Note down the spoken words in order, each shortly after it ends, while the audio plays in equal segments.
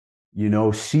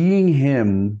Seeing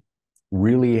him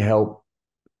really help,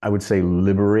 I would say,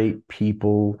 liberate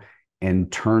people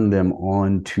and turn them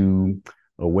on to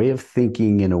a way of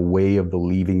thinking and a way of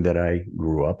believing that I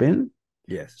grew up in.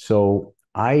 Yes. So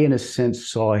I, in a sense,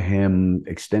 saw him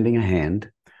extending a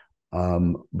hand,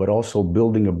 but also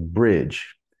building a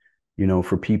bridge,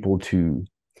 for people to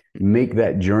make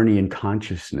that journey in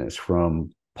consciousness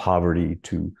from poverty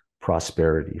to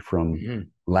prosperity, from Mhm.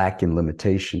 lack and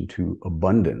limitation to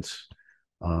abundance,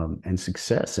 and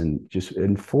success, and just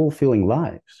in fulfilling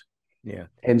lives. Yeah.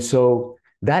 And so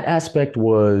that aspect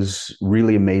was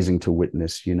really amazing to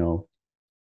witness.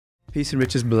 Peace and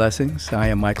riches blessings. I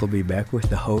am Michael B. Beckwith,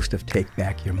 the host of Take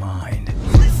Back Your Mind.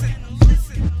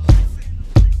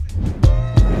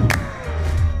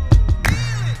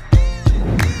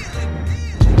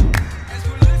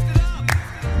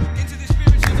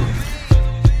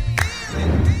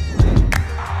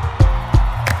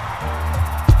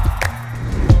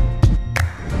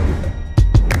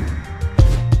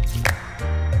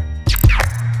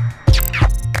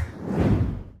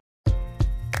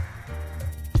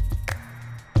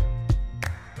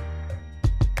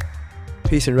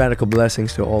 Peace and radical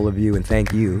blessings to all of you, and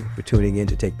thank you for tuning in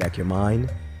to Take Back Your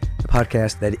Mind, a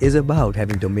podcast that is about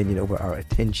having dominion over our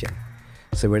attention,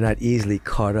 so we're not easily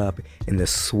caught up in the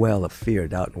swell of fear,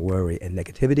 doubt, and worry and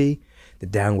negativity, the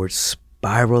downward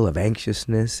spiral of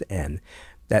anxiousness, and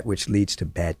that which leads to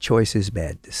bad choices,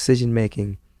 bad decision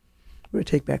making. We're going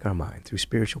to take back our mind through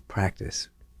spiritual practice,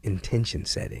 intention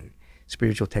setting,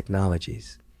 spiritual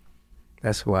technologies.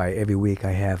 That's why every week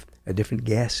I have a different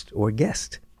guest or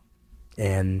guest.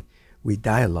 And we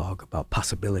dialogue about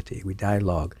possibility. We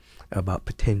dialogue about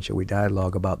potential. We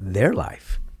dialogue about their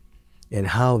life and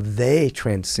how they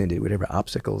transcended whatever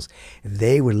obstacles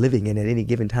they were living in at any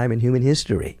given time in human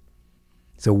history.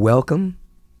 So welcome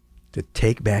to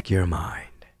Take Back Your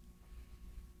Mind.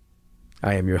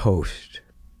 I am your host,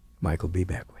 Michael B.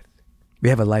 Beckwith. We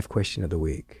have a life question of the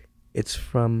week. It's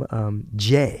from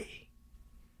Jay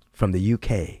from the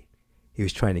UK. He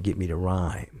was trying to get me to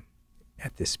rhyme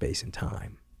at this space and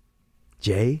time.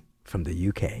 Jay from the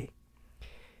UK.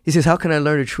 He says, how can I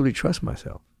learn to truly trust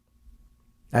myself?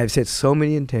 I have set so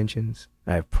many intentions.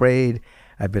 I have prayed.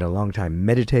 I've been a long time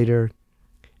meditator.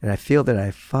 And I feel that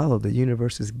I followed the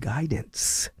universe's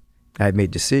guidance. I have made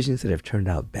decisions that have turned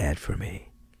out bad for me,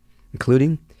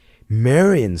 including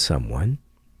marrying someone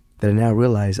that I now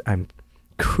realize I'm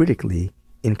critically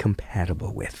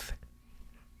incompatible with.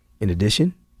 In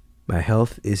addition, my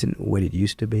health isn't what it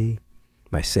used to be.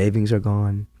 My savings are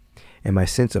gone, and my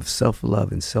sense of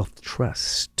self-love and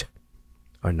self-trust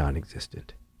are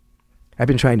non-existent. I've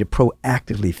been trying to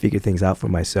proactively figure things out for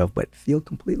myself, but feel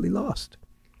completely lost.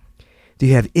 Do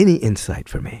you have any insight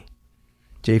for me?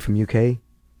 Jay from UK,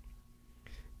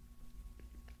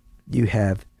 you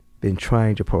have been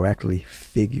trying to proactively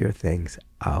figure things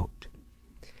out.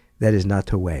 That is not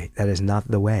the way. That is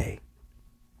not the way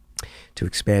to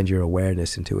expand your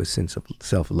awareness into a sense of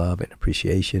self-love and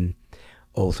appreciation,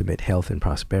 ultimate health and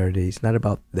prosperity. It's not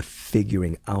about the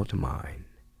figuring out mind.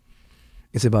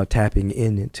 It's about tapping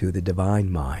into the divine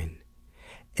mind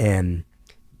and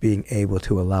being able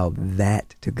to allow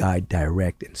that to guide,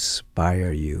 direct,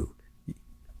 inspire you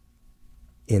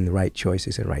in the right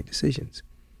choices and right decisions.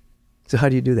 So how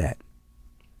do you do that?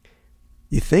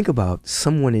 You think about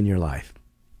someone in your life,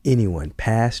 anyone,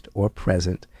 past or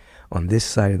present, on this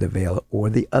side of the veil or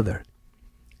the other,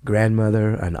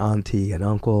 grandmother, an auntie, an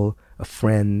uncle, a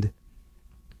friend,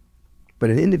 but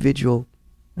an individual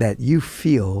that you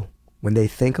feel when they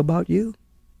think about you,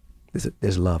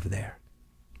 there's love there.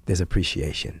 There's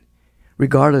appreciation.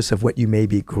 Regardless of what you may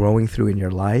be growing through in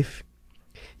your life,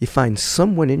 you find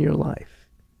someone in your life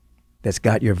that's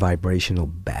got your vibrational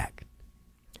back.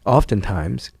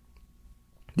 Oftentimes,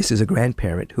 this is a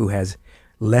grandparent who has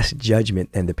less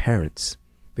judgment than the parents,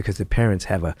 because the parents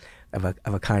have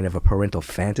a kind of a parental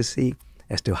fantasy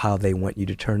as to how they want you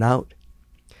to turn out.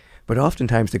 But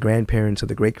oftentimes the grandparents or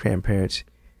the great-grandparents,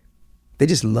 they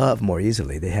just love more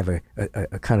easily. They have a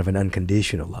kind of an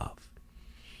unconditional love.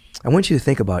 I want you to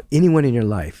think about anyone in your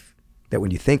life that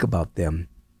when you think about them,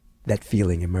 that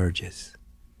feeling emerges.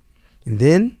 And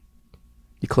then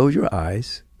you close your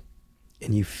eyes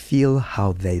and you feel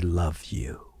how they love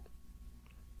you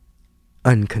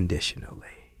unconditionally.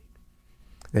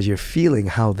 As you're feeling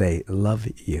how they love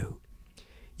you,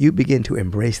 you begin to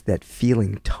embrace that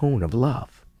feeling tone of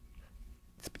love.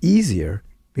 It's easier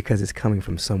because it's coming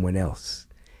from someone else.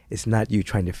 It's not you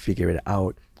trying to figure it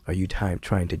out or you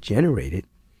trying to generate it.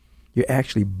 You're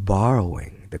actually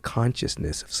borrowing the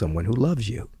consciousness of someone who loves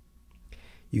you.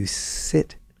 You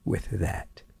sit with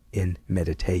that in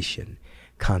meditation,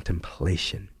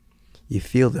 contemplation. You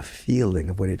feel the feeling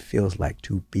of what it feels like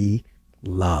to be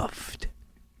loved.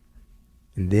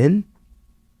 And then,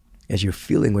 as you're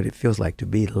feeling what it feels like to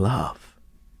be loved,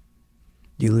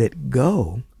 you let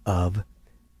go of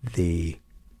the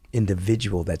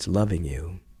individual that's loving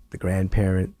you, the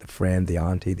grandparent, the friend, the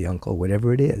auntie, the uncle,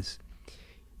 whatever it is.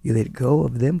 You let go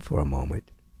of them for a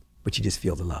moment, but you just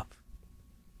feel the love.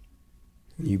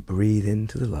 You breathe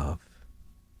into the love,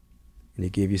 and you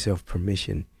give yourself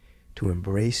permission to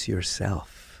embrace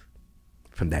yourself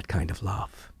from that kind of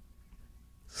love.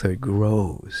 So it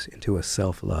grows into a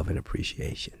self-love and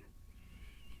appreciation.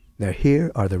 Now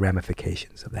here are the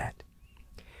ramifications of that.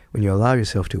 When you allow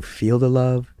yourself to feel the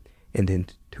love and then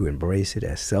to embrace it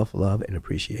as self-love and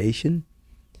appreciation,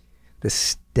 the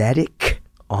static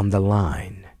on the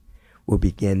line will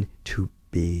begin to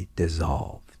be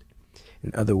dissolved.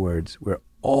 In other words,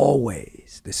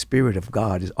 the Spirit of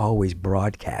God is always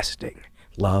broadcasting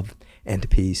love and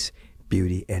peace,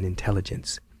 beauty and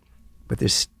intelligence. But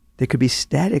there could be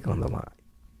static on the line.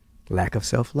 Lack of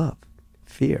self-love,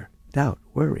 fear, doubt,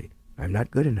 worry. I'm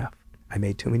not good enough. I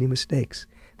made too many mistakes.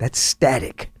 That's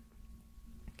static.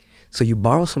 So you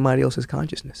borrow somebody else's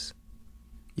consciousness.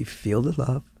 You feel the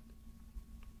love.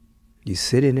 You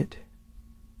sit in it.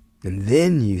 And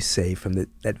then you say from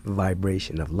that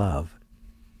vibration of love,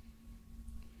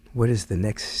 what is the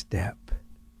next step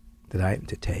that I am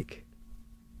to take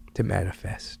to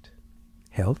manifest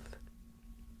health,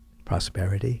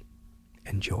 prosperity,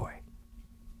 and joy?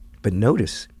 But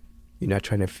notice, you're not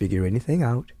trying to figure anything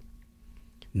out,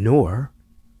 nor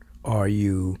are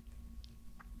you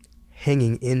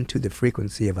hanging into the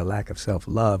frequency of a lack of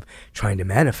self-love trying to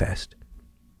manifest.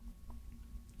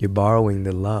 You're borrowing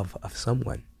the love of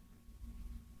someone,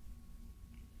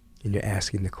 and you're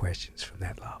asking the questions from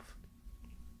that love.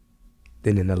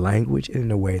 Then in a language and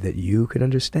in a way that you can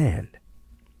understand,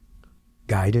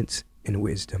 guidance and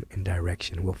wisdom and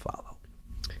direction will follow.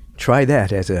 Try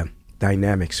that as a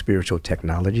dynamic spiritual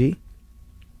technology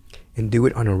and do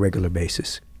it on a regular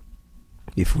basis.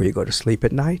 Before you go to sleep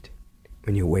at night,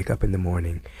 when you wake up in the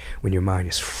morning, when your mind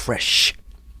is fresh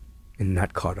and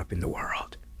not caught up in the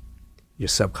world. Your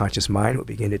subconscious mind will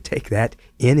begin to take that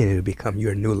in and it'll become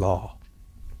your new law.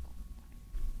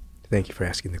 Thank you for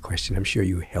asking the question. I'm sure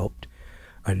you helped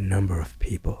a number of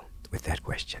people with that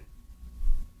question.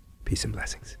 Peace and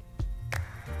blessings.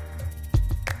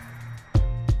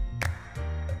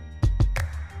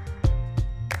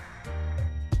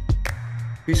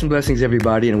 Peace and blessings,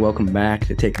 everybody, and welcome back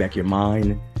to Take Back Your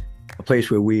Mind, a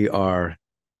place where we are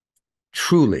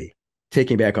truly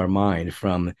taking back our mind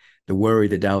from the worry,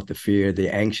 the doubt, the fear,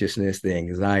 the anxiousness, the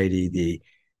anxiety,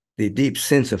 the deep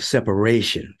sense of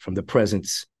separation from the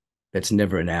presence that's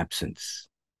never an absence.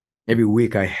 Every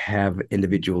week I have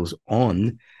individuals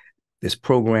on this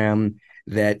program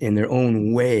that in their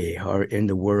own way are in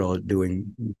the world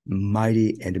doing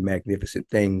mighty and magnificent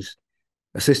things,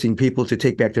 assisting people to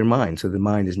take back their mind. So the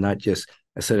mind is not just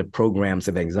a set of programs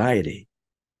of anxiety,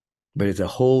 but it's a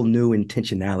whole new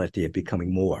intentionality of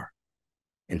becoming more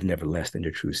and never less than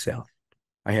their true self.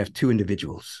 I have two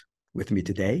individuals with me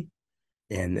today,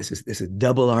 and this is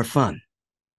double our fun.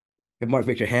 We have Mark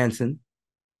Victor Hansen,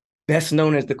 best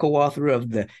known as the co-author of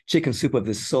the Chicken Soup of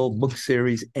the Soul book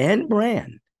series and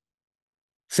brand,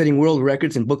 setting world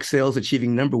records in book sales,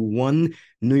 achieving #1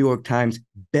 New York Times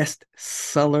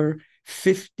Bestseller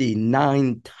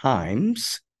 59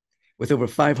 times, with over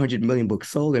 500 million books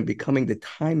sold and becoming the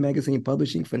Time Magazine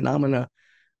publishing phenomena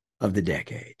of the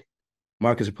decade.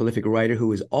 Mark is a prolific writer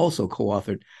who has also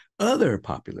co-authored other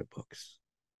popular books,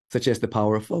 such as The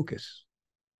Power of Focus,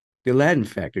 The Aladdin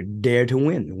Factor, Dare to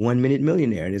Win, 1 Minute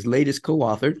Millionaire, and his latest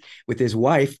co-authored with his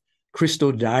wife,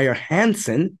 Crystal Dyer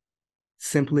Hansen,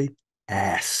 Simply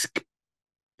Ask,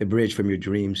 the bridge from your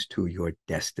dreams to your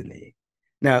destiny.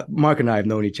 Now, Mark and I have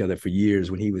known each other for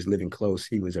years. When he was living close,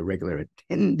 he was a regular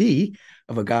attendee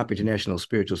of Agape International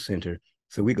Spiritual Center.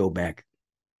 So we go back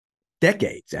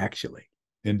decades, actually.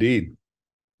 Indeed.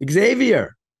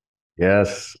 Xavier.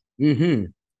 Yes.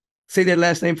 Say that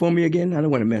last name for me again. I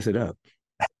don't want to mess it up.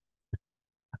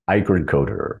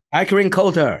 Eikerenkoetter.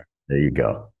 Eikerenkoetter. There you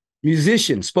go.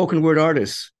 Musician, spoken word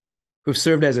artist, who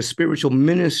served as a spiritual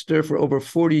minister for over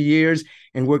 40 years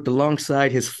and worked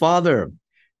alongside his father,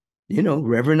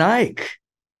 Reverend Ike.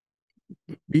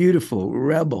 Beautiful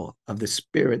rebel of the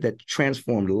spirit that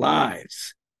transformed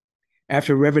lives.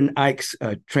 After Reverend Ike's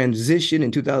transition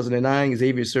in 2009,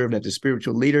 Xavier served as the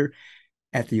spiritual leader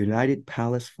at the United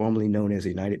Palace, formerly known as the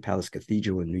United Palace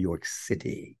Cathedral in New York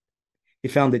City. He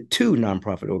founded 2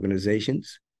 nonprofit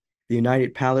organizations, the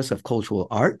United Palace of Cultural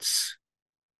Arts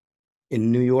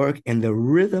in New York and the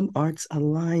Rhythm Arts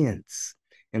Alliance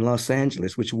in Los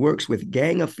Angeles, which works with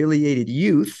gang-affiliated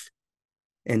youth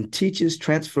and teaches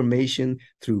transformation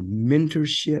through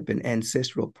mentorship and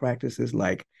ancestral practices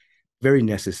like very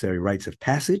necessary rites of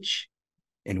passage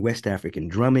and West African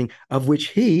drumming, of which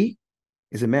he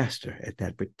is a master at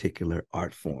that particular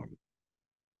art form.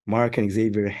 Mark and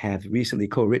Xavier have recently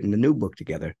co-written a new book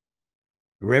together,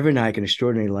 Reverend Ike, An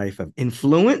Extraordinary Life of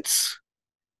Influence.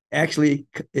 Actually,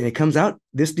 it comes out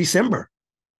this December,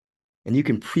 and you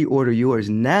can pre-order yours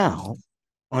now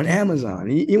on Amazon.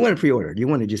 You want to pre-order? You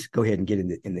want to just go ahead and get in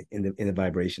the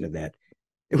vibration of that?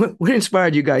 What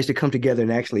inspired you guys to come together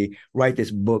and actually write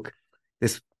this book,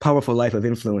 this powerful life of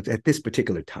influence, at this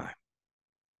particular time?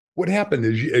 What happened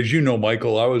is, as you know,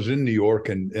 Michael, I was in New York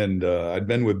and I'd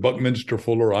been with Buckminster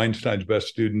Fuller, Einstein's best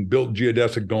student, built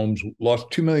geodesic domes, lost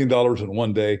 $2 million in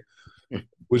one day,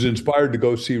 was inspired to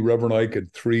go see Reverend Ike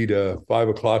at 3 to 5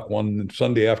 o'clock one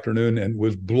Sunday afternoon and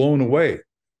was blown away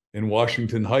in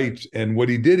Washington Heights. And what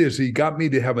he did is he got me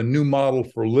to have a new model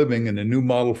for living and a new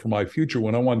model for my future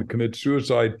when I wanted to commit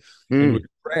suicide and was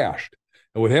crashed.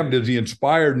 And what happened is he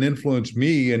inspired and influenced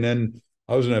me, and then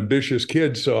I was an ambitious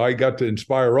kid, so I got to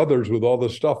inspire others with all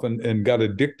this stuff and got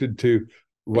addicted to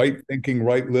right thinking,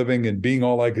 right living, and being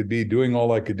all I could be, doing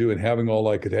all I could do, and having all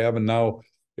I could have. And now,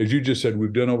 as you just said,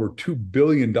 we've done over $2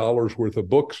 billion worth of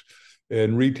books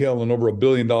and retail and over $1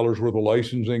 billion worth of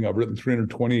licensing. I've written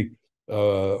 320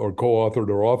 or co-authored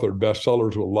or authored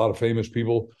bestsellers with a lot of famous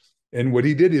people. And what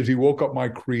he did is he woke up my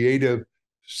creative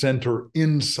center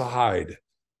inside.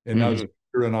 And now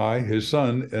and I, his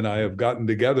son, and I have gotten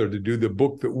together to do the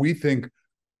book that we think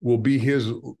will be his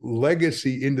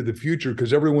legacy into the future,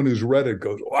 because everyone who's read it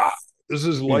goes, wow, this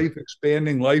is life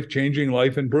expanding, life changing,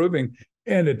 life improving.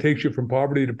 And it takes you from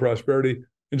poverty to prosperity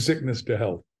and sickness to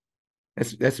health.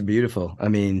 That's beautiful. I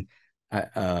mean,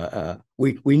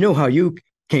 we know how you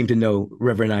came to know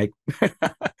Reverend Ike, because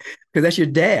that's your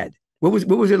dad. What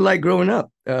was it like growing up,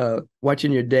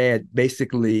 watching your dad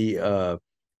basically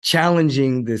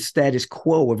challenging the status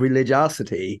quo of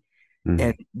religiosity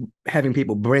and having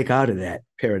people break out of that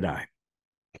paradigm?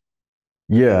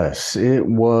 Yes, it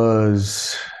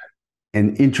was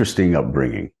an interesting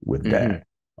upbringing with Dad.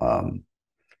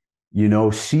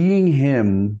 Seeing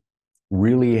him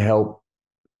really help,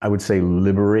 I would say,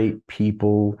 liberate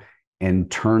people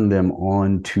and turn them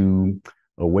on to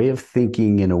a way of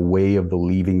thinking and a way of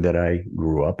believing that I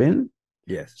grew up in.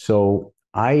 Yes. So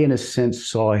I, in a sense,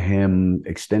 saw him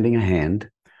extending a hand,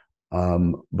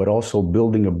 but also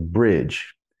building a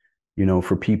bridge,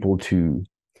 for people to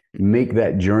make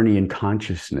that journey in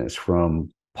consciousness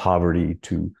from poverty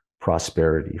to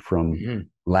prosperity, from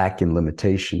lack and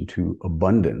limitation to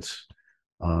abundance,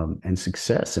 and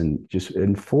success, and just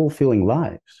in fulfilling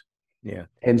lives. Yeah.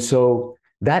 And so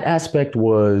that aspect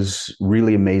was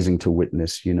really amazing to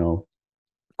witness, of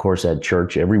course, at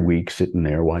church every week, sitting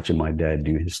there watching my dad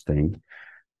do his thing.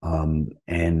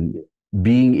 And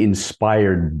being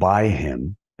inspired by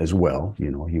him as well.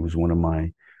 He was one of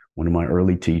my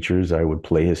early teachers. I would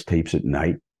play his tapes at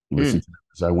night, listen to them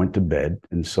as I went to bed.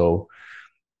 And so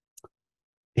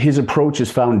his approach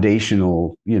is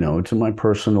foundational, to my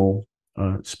personal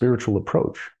spiritual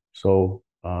approach. So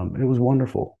it was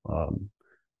wonderful.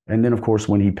 And then, of course,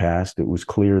 when he passed, it was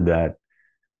clear that,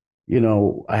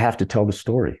 I have to tell the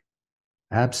story.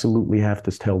 Absolutely have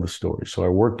to tell the story. So I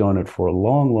worked on it for a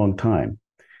long, long time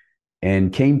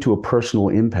and came to a personal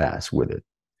impasse with it.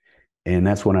 And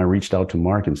that's when I reached out to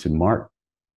Mark and said, Mark,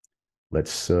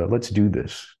 let's do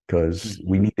this, because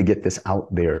we need to get this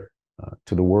out there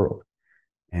to the world.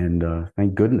 And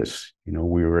thank goodness,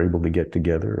 we were able to get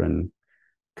together and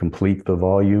complete the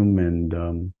volume,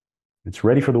 and it's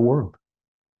ready for the world.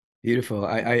 Beautiful.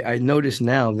 I notice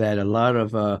now that a lot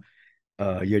of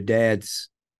your dad's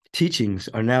teachings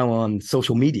are now on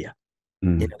social media.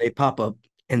 They pop up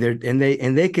and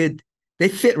they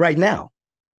fit right now.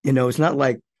 It's not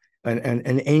like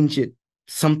an ancient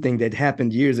something that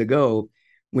happened years ago.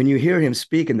 When you hear him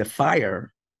speak and the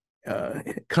fire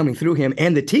coming through him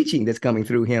and the teaching that's coming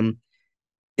through him,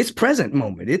 it's present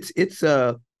moment. It's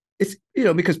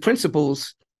because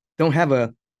principles don't have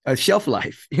a shelf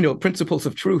life. Principles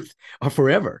of truth are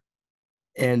forever.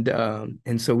 And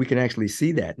so we can actually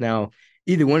see that. Now,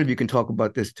 either one of you can talk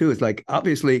about this too. It's like,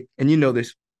 obviously, and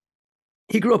this,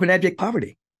 he grew up in abject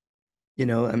poverty,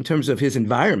 in terms of his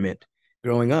environment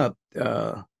growing up.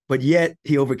 But yet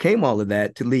he overcame all of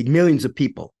that to lead millions of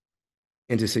people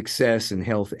into success and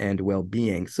health and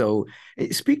well-being. So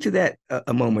speak to that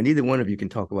a moment. Either one of you can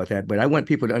talk about that. But I want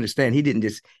people to understand he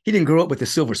didn't grow up with a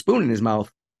silver spoon in his mouth,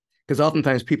 because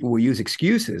oftentimes people will use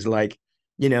excuses like,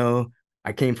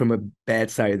 I came from a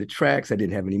bad side of the tracks. I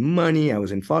didn't have any money. I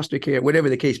was in foster care, whatever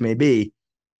the case may be.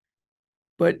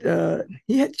 But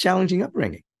he had challenging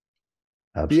upbringing.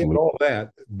 He had Absolutely. all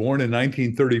that. Born in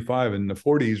 1935 in the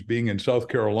 40s, being in South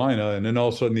Carolina, and then all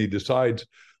of a sudden he decides,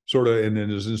 sort of, and then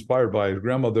is inspired by his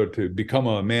grandmother to become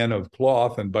a man of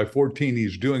cloth. And by 14,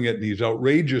 he's doing it, and he's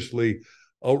outrageously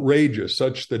outrageous,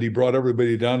 such that he brought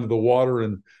everybody down to the water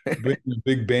and bring a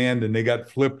big band, and they got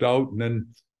flipped out. And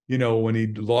then, when he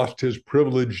lost his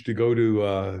privilege to go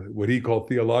to what he called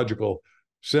theological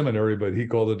seminary, but he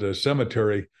called it a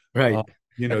cemetery. Right.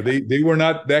 They were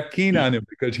not that keen on him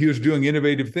because he was doing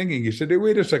innovative thinking. He said, "Hey,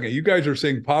 wait a second. You guys are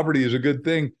saying poverty is a good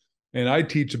thing, and I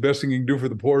teach the best thing you can do for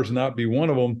the poor is not be one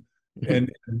of them."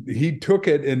 And he took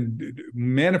it and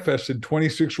manifested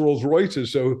 26 Rolls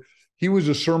Royces. So he was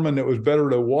a sermon that was better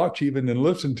to watch even than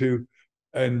listen to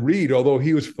and read, although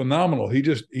he was phenomenal.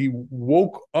 He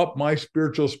woke up my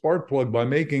spiritual spark plug by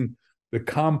making the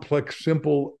complex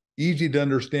simple, easy to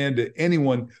understand to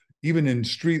anyone, even in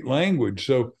street language.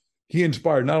 So he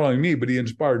inspired not only me, but he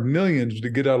inspired millions to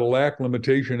get out of lack,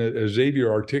 limitation, as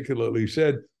Xavier articulately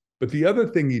said. But the other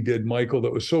thing he did, Michael,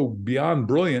 that was so beyond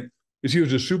brilliant is he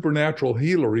was a supernatural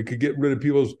healer. He could get rid of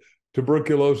people's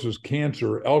tuberculosis,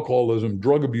 cancer, alcoholism,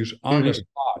 drug abuse on the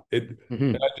spot.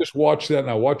 And I just watched that, and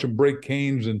I watched him break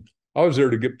canes, and I was there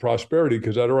to get prosperity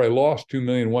because I'd already lost 2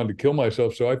 million, wanted to kill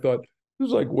myself. So I thought, this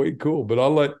is like way cool. But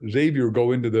I'll let Xavier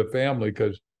go into the family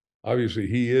because obviously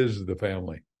he is the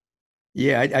family.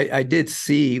 Yeah, I did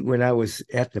see when I was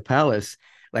at the palace,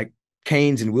 like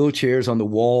canes and wheelchairs on the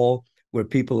wall where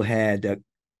people had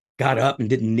got up and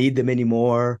didn't need them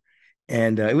anymore.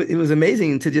 And it was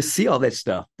amazing to just see all that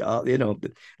stuff,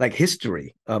 like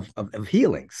history of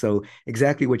healing. So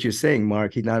exactly what you're saying,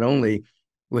 Mark, he not only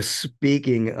was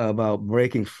speaking about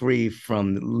breaking free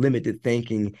from limited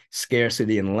thinking,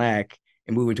 scarcity, and lack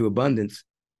and moving to abundance,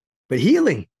 but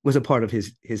healing was a part of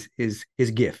his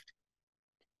gift.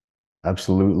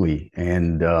 Absolutely.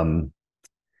 And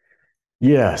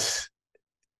yes,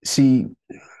 see,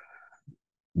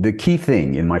 the key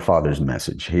thing in my father's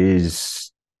message,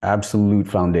 his absolute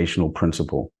foundational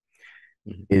principle,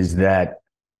 is that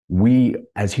we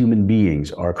as human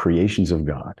beings are creations of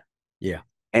God. Yeah.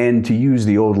 And to use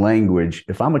the old language,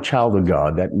 if I'm a child of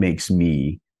God, that makes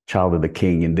me child of the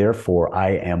King. And therefore,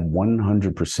 I am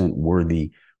 100%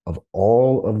 worthy of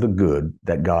all of the good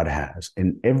that God has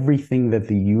and everything that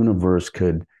the universe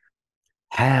could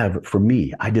have for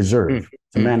me. I deserve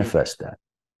to manifest that.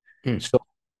 So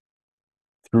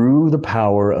through the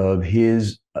power of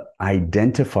his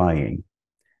identifying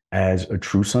as a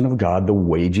true son of God, the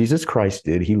way Jesus Christ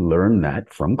did, he learned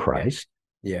that from Christ.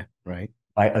 Yeah, right.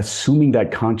 By assuming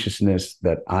that consciousness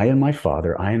that I and my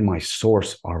Father, I and my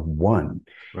source are one.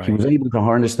 Right. He was able to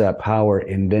harness that power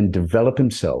and then develop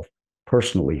himself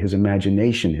personally, his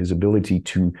imagination, his ability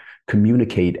to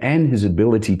communicate, and his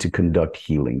ability to conduct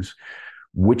healings,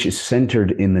 which is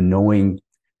centered in the knowing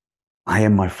I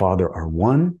and my Father are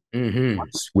one.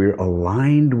 Once we're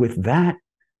aligned with that,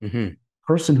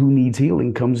 person who needs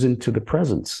healing comes into the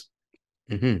presence.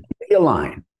 They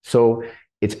align. So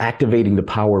it's activating the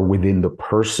power within the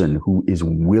person who is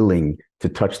willing to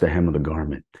touch the hem of the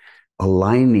garment,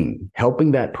 aligning,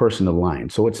 helping that person align.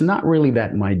 So it's not really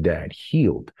that my dad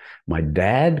healed. My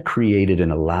dad created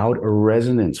and allowed a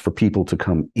resonance for people to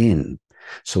come in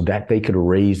so that they could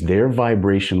raise their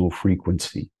vibrational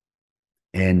frequency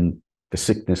and the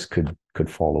sickness could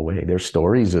fall away. There's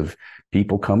stories of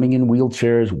people coming in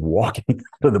wheelchairs, walking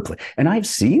out of the place. And I've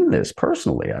seen this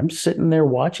personally. I'm sitting there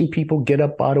watching people get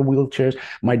up out of wheelchairs.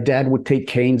 My dad would take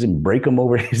canes and break them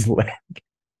over his leg.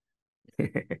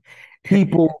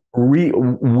 People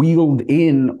wheeled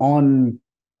in on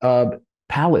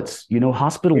pallets,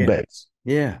 hospital beds.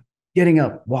 Yeah. Getting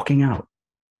up, walking out.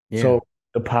 Yeah. So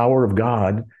the power of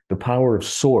God, the power of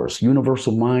source,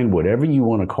 universal mind, whatever you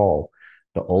want to call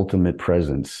the ultimate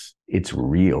presence, it's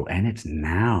real and it's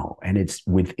now and it's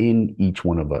within each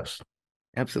one of us.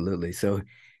 Absolutely. So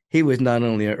he was not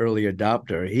only an early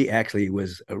adopter, he actually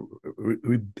was a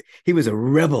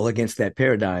rebel against that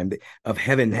paradigm of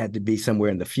heaven had to be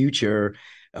somewhere in the future,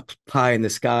 a pie in the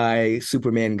sky,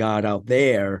 Superman God out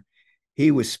there.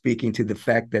 He was speaking to the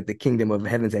fact that the kingdom of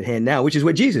heaven's at hand now, which is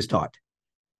what Jesus taught,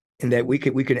 and that we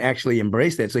could actually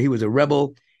embrace that. So he was a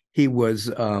rebel. He was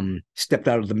stepped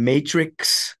out of the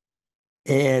matrix.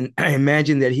 And I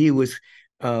imagine that he was,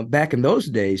 back in those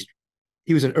days,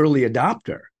 he was an early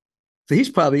adopter. So he's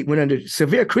probably went under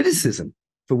severe criticism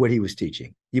for what he was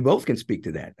teaching. You both can speak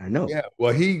to that, I know. Yeah,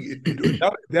 well,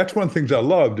 that's one of the things I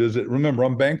loved is that, remember,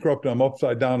 I'm bankrupt, I'm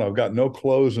upside down, I've got no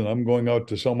clothes, and I'm going out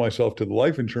to sell myself to the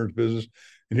life insurance business.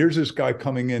 And here's this guy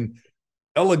coming in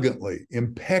elegantly,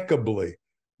 impeccably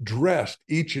dressed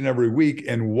each and every week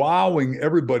and wowing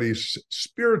everybody's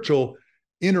spiritual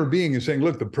inner being and saying,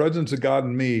 look, the presence of God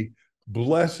in me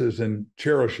blesses and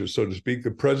cherishes, so to speak,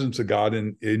 the presence of God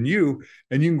in you,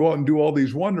 and you can go out and do all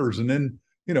these wonders. And then,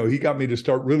 he got me to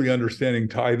start really understanding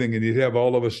tithing, and he'd have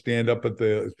all of us stand up at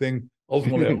the thing.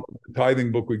 Ultimately, I wrote the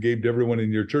tithing book we gave to everyone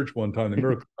in your church one time, the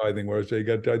miracle tithing, where I say, you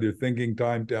got to tithe your thinking,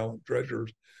 time, talent,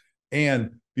 treasures,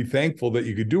 and be thankful that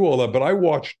you could do all that. But I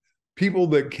watched people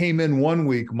that came in one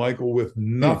week, Michael, with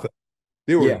nothing.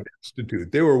 They were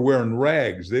destitute. They were wearing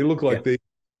rags. They looked like they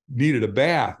needed a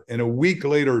bath. And a week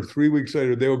later, 3 weeks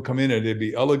later, they would come in and they'd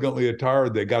be elegantly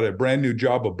attired. They got a brand new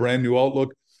job, a brand new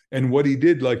outlook. And what he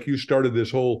did, like you started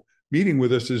this whole meeting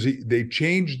with us, is they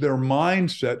changed their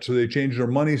mindset. So they changed their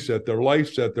money set, their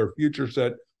life set, their future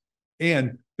set.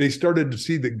 And they started to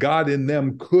see that God in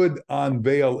them could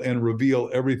unveil and reveal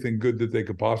everything good that they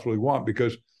could possibly want.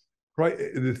 Because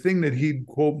the thing that he'd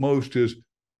quote most is,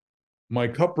 my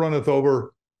cup runneth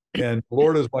over, and the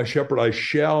Lord is my shepherd, I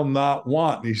shall not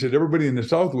want. And he said, everybody in the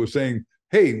South was saying,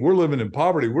 hey, we're living in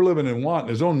poverty, we're living in want. And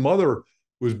his own mother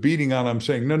was beating on him,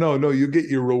 saying, no, you get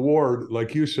your reward,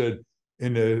 like you said,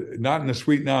 not in the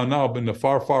sweet now, but in the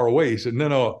far, far away. He said,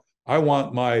 no, I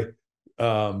want my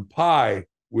pie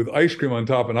with ice cream on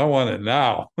top, and I want it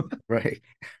now. Right.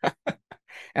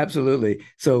 Absolutely.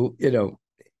 So,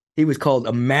 he was called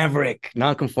a maverick,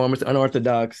 nonconformist,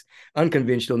 unorthodox,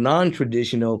 unconventional,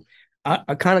 non-traditional,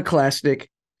 iconoclastic,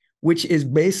 which is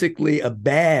basically a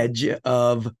badge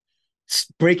of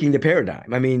breaking the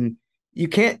paradigm. I mean,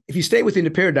 if you stay within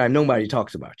the paradigm, nobody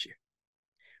talks about you.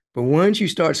 But once you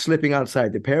start slipping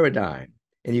outside the paradigm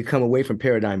and you come away from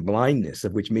paradigm blindness,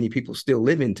 of which many people still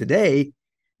live in today,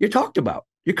 you're talked about,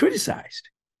 you're criticized,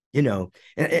 and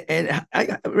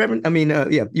Reverend,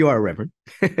 you are a Reverend.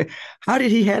 How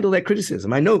did he handle that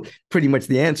criticism? I know pretty much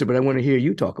the answer, but I want to hear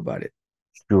you talk about it.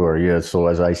 Sure. Yeah. So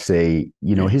as I say,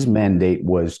 his mandate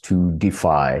was to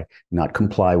defy, not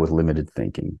comply with limited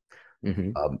thinking,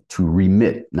 to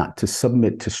remit, not to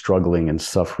submit to struggling and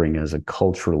suffering as a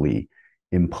culturally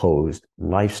imposed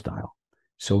lifestyle.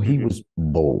 So he was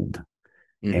bold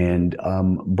and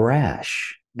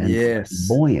brash and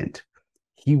buoyant.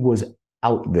 He was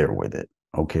out there with it.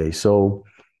 Okay. So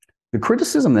the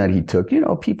criticism that he took,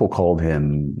 people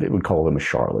they would call him a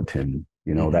charlatan,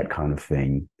 that kind of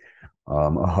thing,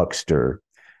 a huckster.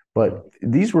 But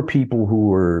these were people who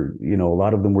were, a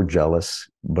lot of them were jealous,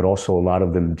 but also a lot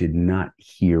of them did not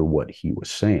hear what he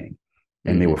was saying.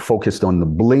 And they were focused on the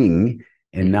bling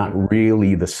and not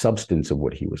really the substance of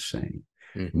what he was saying.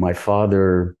 My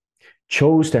father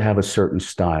chose to have a certain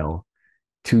style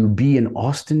to be an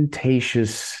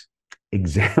ostentatious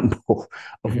example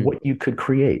of what you could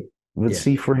create. Let's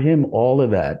see, for him, all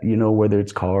of that, whether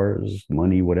it's cars,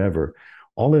 money, whatever,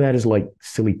 all of that is like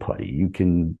silly putty.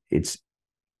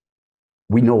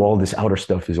 We know all this outer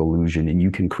stuff is illusion, and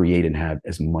you can create and have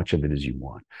as much of it as you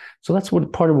want. So that's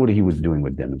part of what he was doing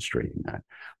with demonstrating that.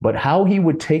 But how he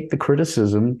would take the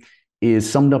criticism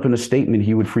is summed up in a statement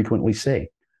he would frequently say: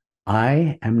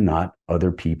 I am not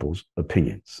other people's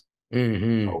opinions.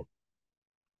 So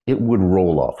it would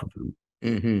roll off of him.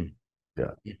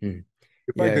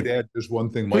 If I could add just one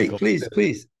thing, Michael. Please.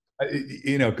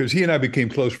 Because he and I became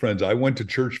close friends. I went to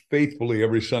church faithfully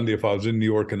every Sunday if I was in New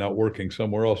York and not working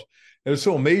somewhere else. And it's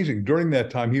so amazing. During that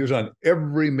time, he was on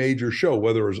every major show,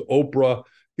 whether it was Oprah,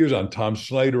 he was on Tom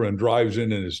Snyder and drives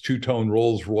in his two-tone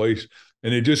Rolls Royce,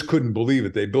 and they just couldn't believe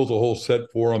it. They built a whole set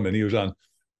for him, and he was on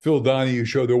Phil Donahue's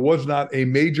show. There was not a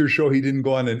major show he didn't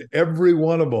go on, and every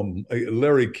one of them,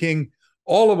 Larry King,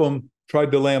 all of them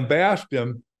tried to lambaste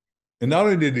him. And not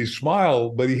only did he smile,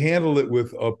 but he handled it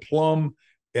with aplomb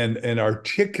and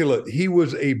articulate. He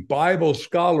was a Bible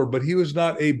scholar, but he was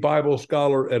not a Bible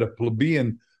scholar at a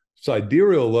plebeian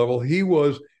sidereal level. He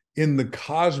was in the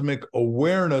cosmic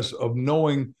awareness of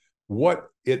knowing what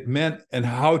it meant and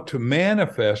how to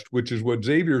manifest, which is what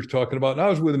Xavier's talking about. And I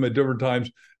was with him at different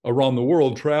times around the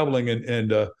world traveling,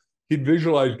 and he'd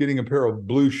visualize getting a pair of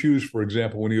blue shoes, for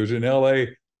example, when he was in LA.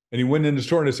 And he went in the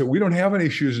store and I said, we don't have any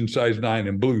shoes in size 9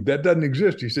 in blue. That doesn't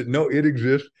exist. He said, no, it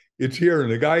exists. It's here.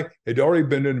 And the guy had already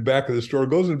been in the back of the store,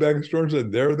 goes in the back of the store and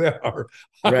said, there they are.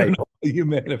 I don't know how you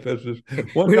manifest this.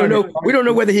 We don't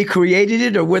know whether he created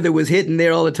it or whether it was hidden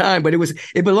there all the time, but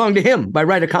it belonged to him by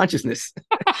right of consciousness.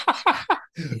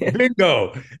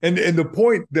 Bingo. And the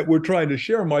point that we're trying to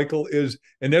share, Michael, is,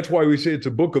 and that's why we say it's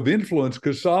a book of influence,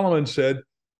 because Solomon said,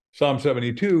 Psalm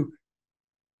 72,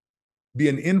 be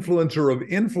an influencer of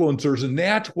influencers. And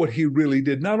that's what he really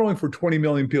did, not only for 20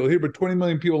 million people here, but 20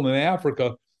 million people in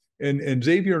Africa. and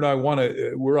Xavier and I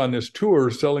we're on this tour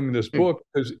selling this book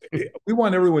because we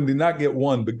want everyone to not get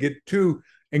one, but get two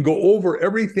and go over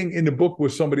everything in the book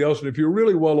with somebody else. And if you're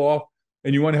really well off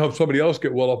and you want to help somebody else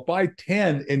get well off, buy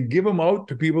 10 and give them out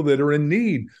to people that are in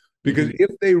need. Because if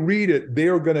they read it, they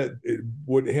are going to,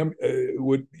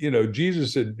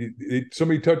 Jesus said,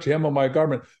 somebody touch the hem of my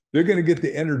garment, they're going to get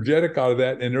the energetic out of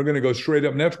that and they're going to go straight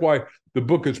up. And that's why the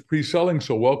book is pre-selling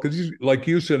so well. Because he's, like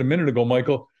you said a minute ago,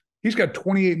 Michael, he's got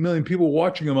 28 million people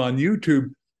watching him on YouTube.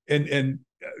 And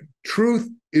truth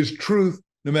is truth,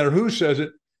 no matter who says it.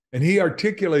 And he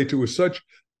articulates it with such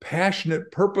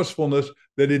passionate purposefulness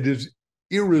that it is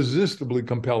irresistibly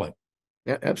compelling.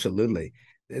 Yeah, absolutely.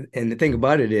 And the thing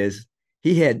about it is,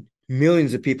 he had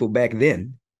millions of people back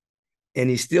then, and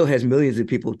he still has millions of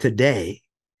people today.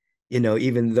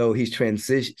 Even though he's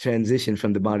transitioned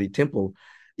from the body temple,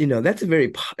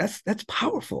 that's that's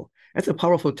powerful. That's a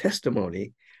powerful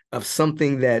testimony of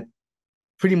something that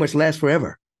pretty much lasts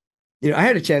forever. I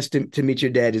had a chance to meet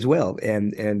your dad as well,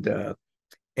 and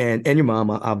your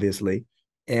mama, obviously,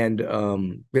 and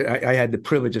I had the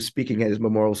privilege of speaking at his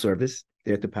memorial service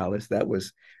there at the palace. That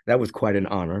was quite an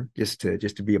honor, just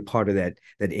to be a part of that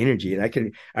energy. And I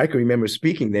can remember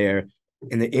speaking there,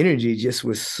 and the energy just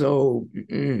was so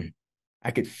I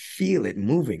could feel it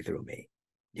moving through me,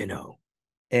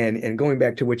 And going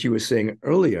back to what you were saying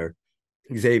earlier,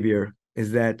 Xavier,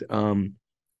 is that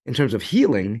in terms of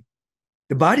healing,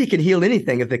 the body can heal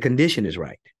anything if the condition is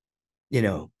right,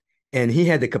 And he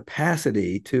had the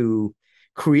capacity to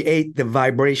create the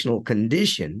vibrational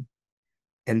condition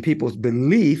and people's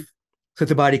belief so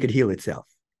the body could heal itself,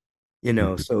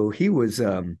 So he was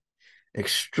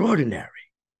extraordinary.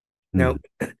 Now,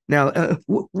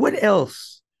 what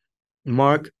else,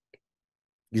 Mark,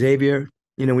 Xavier?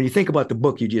 When you think about the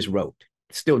book you just wrote,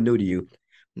 it's still new to you.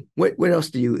 What else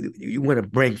do you want to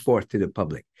bring forth to the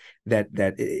public?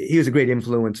 That he was a great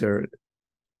influencer,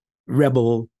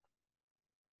 rebel,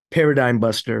 paradigm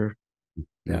buster.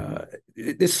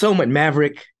 There's so much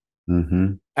maverick.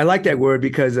 Mm-hmm. I like that word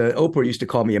because Oprah used to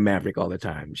call me a maverick all the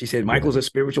time. She said, Michael's a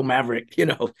spiritual maverick.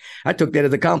 I took that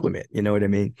as a compliment. You know what I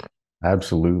mean?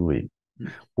 Absolutely.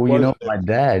 Well, my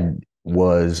dad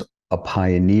was a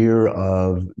pioneer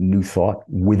of New Thought.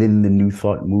 Within the New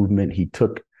Thought movement, he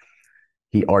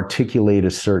articulated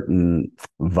a certain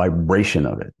vibration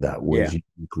of it that was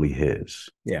uniquely his.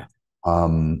 Yeah.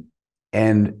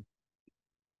 And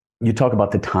you talk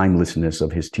about the timelessness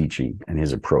of his teaching and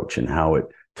his approach and how it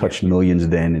touched millions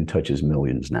then and touches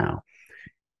millions now.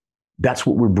 That's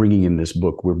what we're bringing in this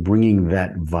book. We're bringing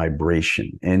that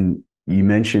vibration. And you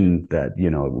mentioned that,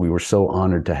 we were so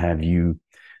honored to have you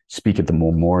speak at the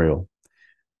memorial.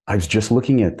 I was just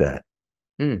looking at that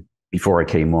before I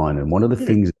came on. And one of the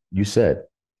things you said,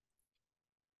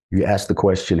 you asked the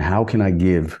question, how can I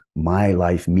give my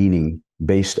life meaning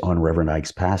based on Reverend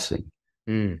Ike's passing?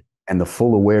 And the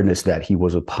full awareness that he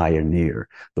was a pioneer,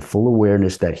 the full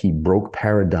awareness that he broke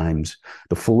paradigms,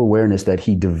 the full awareness that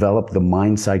he developed the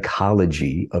mind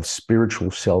psychology of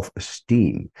spiritual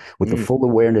self-esteem, with the full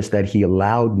awareness that he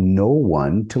allowed no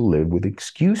one to live with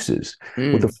excuses,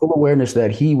 with the full awareness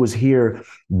that he was here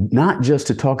not just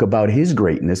to talk about his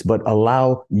greatness, but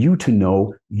allow you to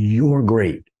know you're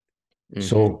great.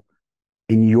 So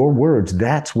in your words,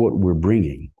 that's what we're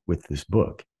bringing with this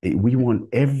book. We want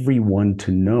everyone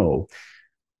to know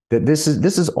that this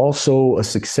is also a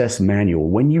success manual.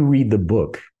 When you read the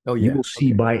book, you will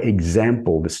see by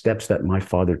example the steps that my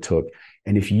father took.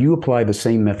 And if you apply the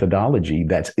same methodology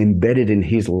that's embedded in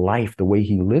his life, the way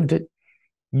he lived it,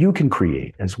 you can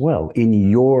create as well in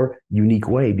your unique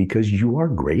way, because you are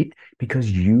great,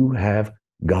 because you have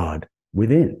God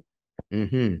within.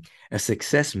 A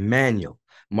success manual.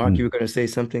 Mark, you were going to say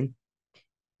something?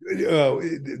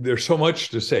 There's so much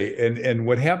to say, and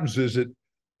what happens is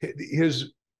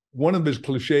that one of his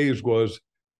cliches was,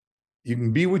 you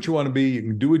can be what you want to be, you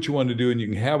can do what you want to do, and you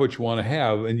can have what you want to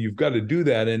have, and you've got to do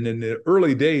that. And in the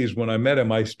early days when I met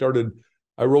him, I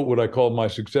wrote what I called my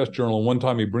success journal. And one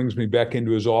time he brings me back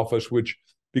into his office,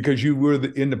 because you were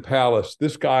in the palace,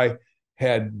 this guy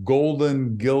had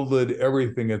golden, gilded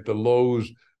everything at the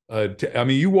lows.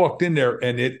 You walked in there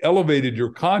and it elevated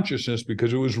your consciousness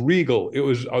because it was regal. It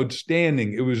was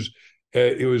outstanding. It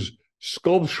was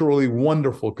sculpturally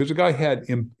wonderful, because the guy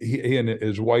he and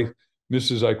his wife,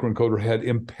 Mrs. Eikerenkoetter, had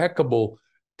impeccable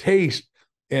taste.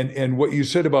 And what you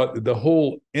said about the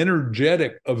whole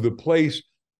energetic of the place,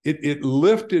 it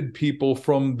lifted people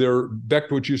from back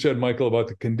to what you said, Michael, about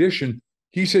the condition.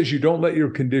 He says, you don't let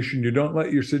your condition, you don't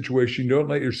let your situation, you don't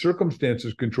let your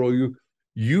circumstances control you.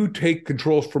 You take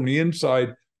controls from the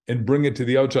inside and bring it to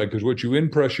the outside, because what you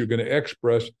impress, you're going to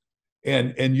express.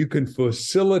 and you can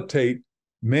facilitate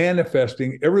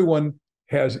manifesting. Everyone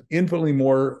has infinitely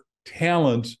more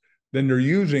talents than they're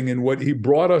using. And what he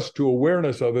brought us to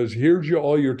awareness of is, here's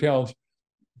all your talents.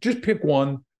 Just pick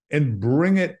one and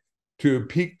bring it to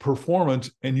peak performance,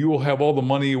 and you will have all the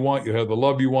money you want. You have the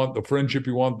love you want, the friendship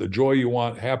you want, the joy you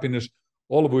want, happiness,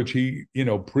 all of which he,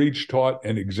 preached, taught,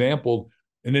 and exampled.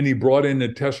 And then he brought in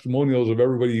the testimonials of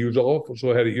everybody who's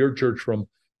also had at your church, from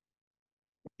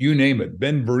you name it.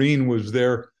 Ben Vereen was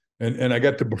there. And I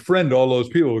got to befriend all those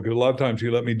people, because a lot of times he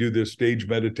let me do this stage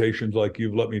meditations like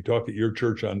you've let me talk at your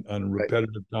church on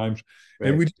repetitive times.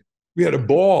 Right. And we had a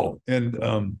ball,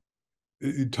 and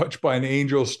touched by an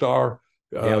angel star.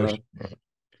 Della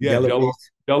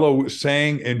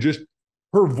sang, and just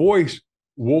her voice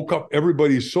woke up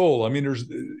everybody's soul. I mean, there's,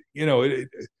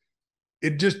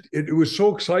 it was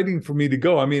so exciting for me to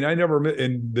go. I mean, I never met,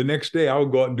 and the next day I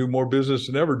would go out and do more business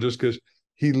than ever, just because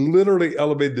he literally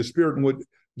elevated the spirit. And what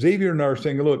Xavier and I are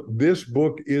saying, look, this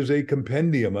book is a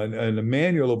compendium and a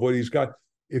manual of what he's got.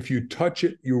 If you touch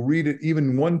it, you read it,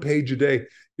 even one page a day,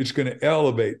 it's going to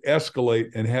elevate,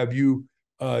 escalate, and have you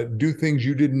do things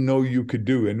you didn't know you could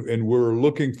do. And we're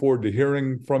looking forward to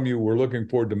hearing from you. We're looking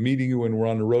forward to meeting you when we're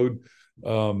on the road,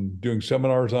 doing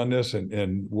seminars on this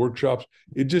and workshops.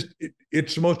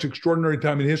 It's the most extraordinary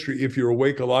time in history if you're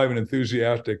awake, alive, and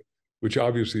enthusiastic, which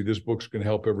obviously this book's going to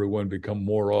help everyone become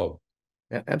more of.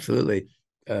 Absolutely.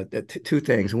 Two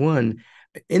things. One,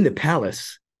 in the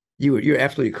palace, you're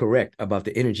absolutely correct about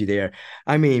the energy there.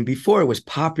 I mean, before it was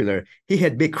popular, he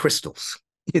had big crystals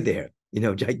there,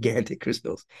 gigantic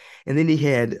crystals. And then he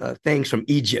had things from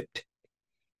Egypt.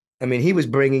 I mean, he was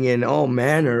bringing in all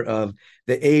manner of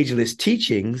the ageless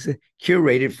teachings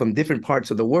curated from different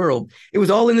parts of the world. It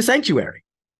was all in the sanctuary.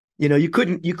 You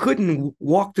couldn't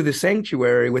walk through the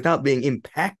sanctuary without being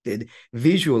impacted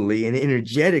visually and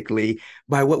energetically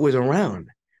by what was around.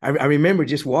 I remember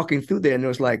just walking through there, and it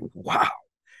was like, wow.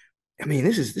 I mean,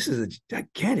 this is a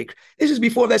gigantic. This is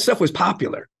before that stuff was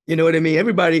popular. You know what I mean?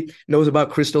 Everybody knows about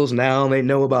crystals now, and they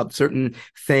know about certain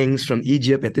things from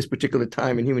Egypt at this particular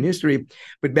time in human history.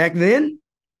 But back then,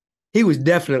 he was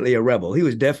definitely a rebel. He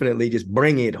was definitely just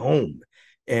bringing it home,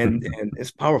 and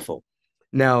it's powerful.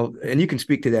 Now, and you can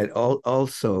speak to that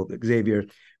also, Xavier.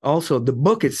 Also, the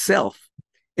book itself,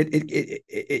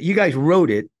 you guys wrote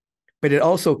it, but it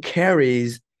also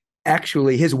carries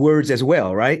actually his words as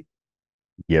well, right?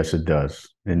 Yes, it does.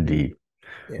 Indeed.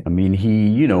 Yeah. I mean,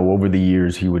 he, over the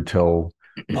years, he would tell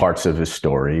parts of his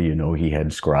story. He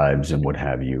had scribes and what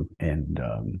have you. And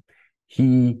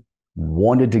he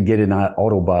wanted to get an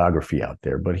autobiography out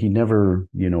there, but he never,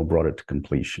 brought it to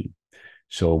completion.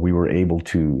 So we were able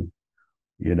to,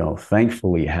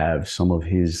 thankfully have some of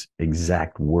his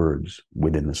exact words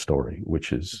within the story,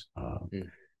 which is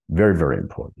very, very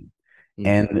important.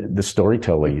 And the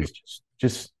storytelling is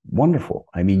just wonderful.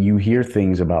 I mean, you hear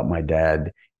things about my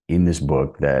dad in this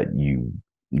book that you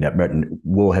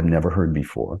will have never heard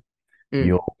before.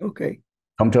 You'll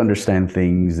come to understand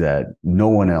things that no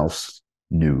one else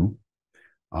knew.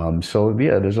 So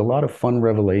yeah, there's a lot of fun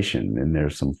revelation, and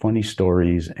there's some funny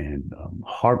stories and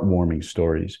heartwarming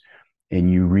stories. And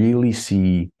you really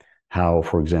see how,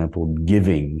 for example,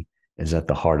 giving is at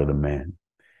the heart of the man,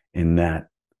 in that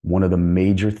one of the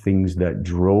major things that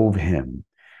drove him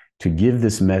to give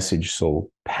this message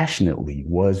so passionately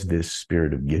was this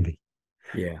spirit of giving.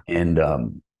 Yeah. And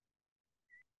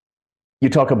you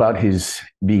talk about his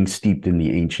being steeped in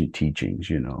the ancient teachings,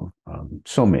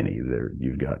 so many there.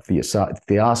 You've got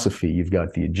theosophy, you've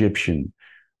got the Egyptian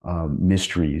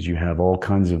mysteries, you have all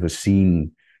kinds of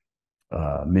Essene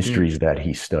mysteries that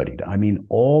he studied. I mean,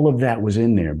 all of that was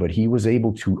in there, but he was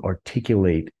able to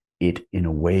articulate it in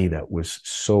a way that was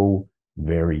so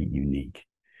very unique.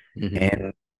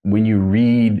 And when you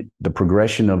read the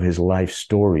progression of his life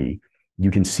story, you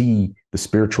can see the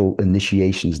spiritual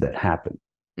initiations that happen.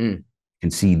 You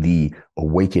can see the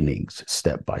awakenings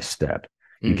step by step.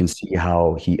 You can see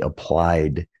how he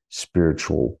applied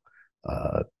spiritual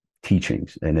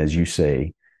teachings. And as you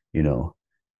say,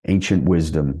 ancient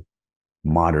wisdom,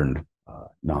 modern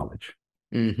knowledge.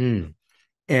 And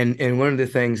one of the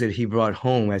things that he brought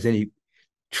home, as any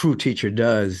true teacher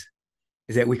does,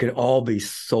 is that we can all be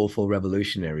soulful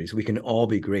revolutionaries. We can all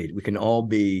be great. We can all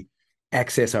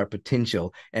access our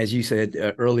potential. As you said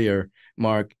earlier,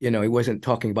 Mark, he wasn't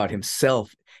talking about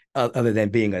himself other than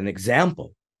being an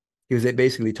example. He was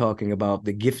basically talking about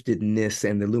the giftedness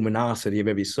and the luminosity of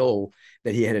every soul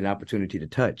that he had an opportunity to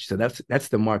touch. So that's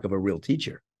the mark of a real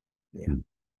teacher. Yeah.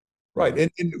 Right.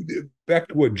 And back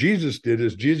to what Jesus did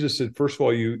is Jesus said, first of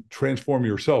all, you transform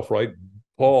yourself, right?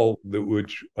 Paul,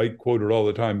 which I quoted all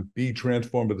the time, be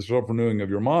transformed by the self-renewing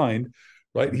of your mind,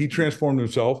 right? He transformed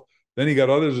himself. Then he got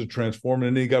others to transform,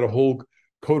 and then he got a whole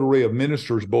coterie of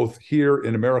ministers, both here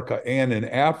in America and in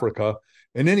Africa.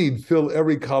 And then he'd fill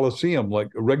every coliseum, like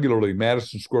regularly,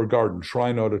 Madison Square Garden,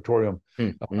 Shrine Auditorium,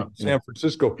 San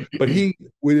Francisco. But he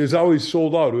was always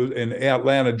sold out. It was in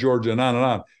Atlanta, Georgia, and on and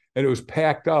on. And it was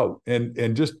packed out.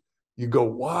 And just, you go,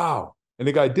 wow. And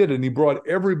the guy did it. And he brought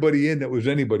everybody in that was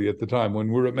anybody at the time. When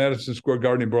we were at Madison Square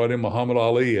Garden, he brought in Muhammad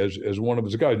Ali as one of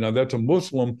his guys. Now, that's a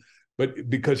Muslim, but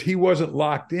because he wasn't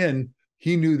locked in,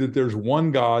 he knew that there's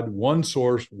one God, one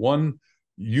source, one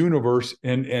universe,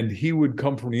 and he would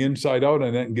come from the inside out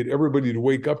on that and get everybody to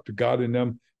wake up to God in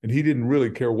them. And he didn't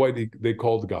really care what they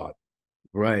called God.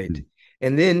 Right.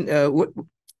 And then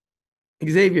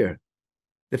Xavier,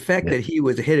 the fact that he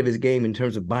was ahead of his game in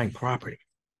terms of buying property.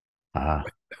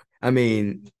 I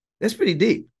mean, that's pretty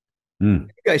deep. You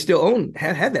guys still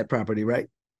had that property, right?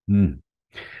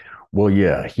 Well,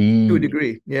 yeah, to a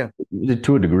degree, yeah.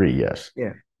 To a degree, yes.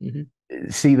 Yeah.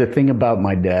 See, the thing about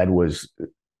my dad was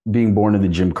being born in the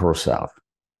Jim Crow South.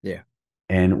 Yeah.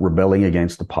 And rebelling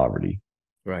against the poverty.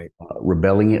 Right.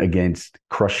 Rebelling against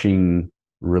crushing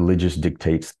religious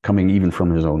dictates coming even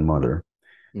from his own mother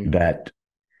that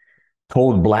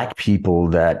told Black people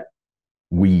that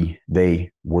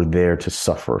they were there to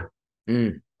suffer.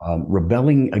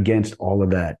 Rebelling against all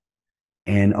of that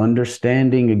and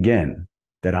understanding again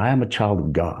that I am a child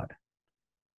of God.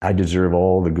 I deserve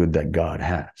all the good that God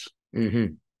has.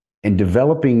 And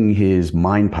developing his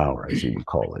mind power, as he would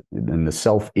call it, and the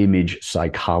self-image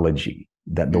psychology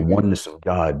that the oneness of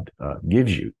God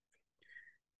gives you,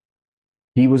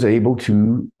 he was able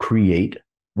to create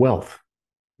wealth.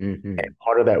 And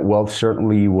part of that wealth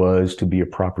certainly was to be a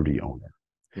property owner.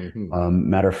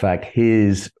 Matter of fact,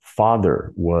 his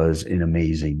father was an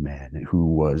amazing man who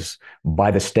was, by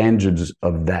the standards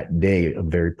of that day, a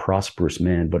very prosperous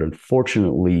man. But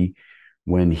unfortunately,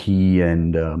 when he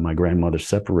and my grandmother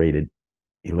separated,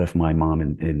 he left my mom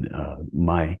and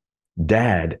my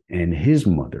dad and his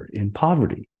mother in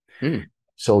poverty.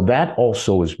 So that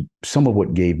also is some of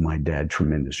what gave my dad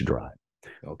tremendous drive.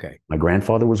 Okay. My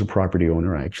grandfather was a property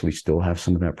owner. I actually still have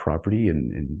some of that property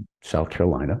in South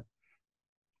Carolina.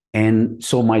 And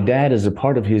so my dad, as a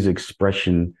part of his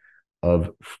expression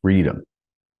of freedom,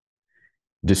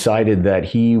 decided that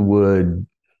he would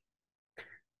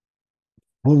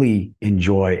fully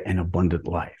enjoy an abundant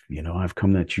life. You know, I've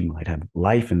come that you might have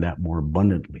life and that more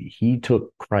abundantly. He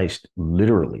took Christ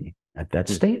literally at that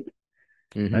statement.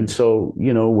 And so,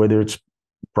 you know, whether it's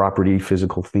property,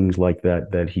 physical things like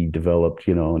that, that he developed,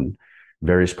 you know, in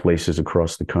various places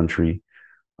across the country.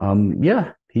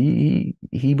 He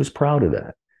was proud of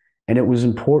that. And it was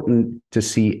important to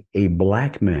see a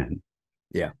Black man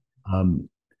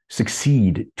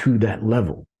succeed to that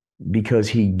level, because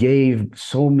he gave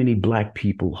so many Black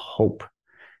people hope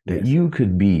that you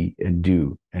could be and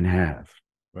do and have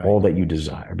all that you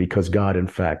desire, because God, in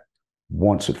fact,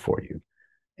 wants it for you.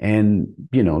 And,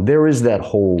 you know, there is that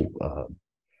whole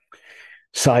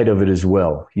side of it as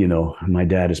well. You know, my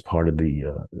dad is part of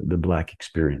the Black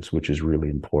experience, which is really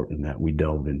important that we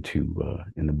delve into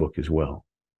in the book as well.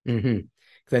 Because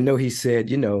I know he said,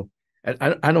 you know,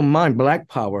 I don't mind Black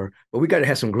power, but we got to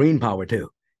have some green power too.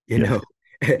 You know,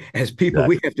 as people,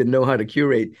 we have to know how to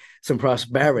curate some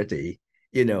prosperity,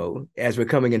 you know, as we're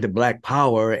coming into Black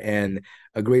power and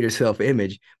a greater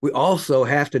self-image. We also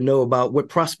have to know about what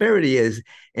prosperity is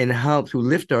and how to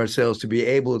lift ourselves to be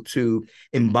able to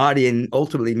embody and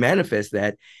ultimately manifest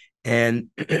that. And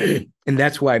and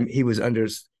that's why he was under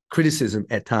criticism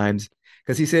at times,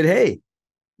 because he said, hey,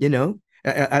 you know,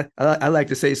 I like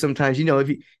to say sometimes, you know, if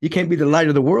you can't be the light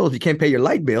of the world if you can't pay your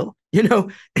light bill, you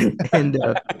know. And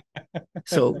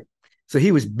so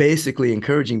he was basically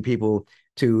encouraging people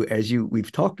to, as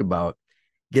we've talked about,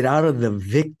 get out of the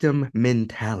victim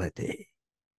mentality,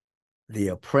 the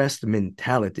oppressed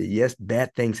mentality. Yes,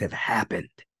 bad things have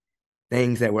happened,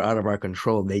 things that were out of our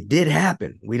control. They did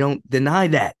happen. We don't deny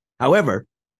that. However,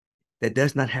 that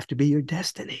does not have to be your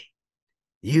destiny.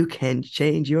 You can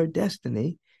change your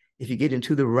destiny if you get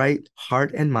into the right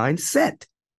heart and mindset.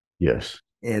 Yes.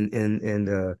 And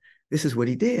this is what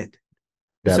he did.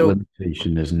 That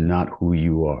limitation is not who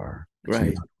you are. It's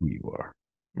right. Not who you are.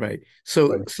 Right.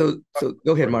 So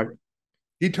go ahead, Mark.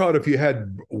 He taught if you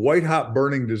had white hot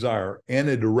burning desire and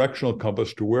a directional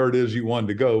compass to where it is you wanted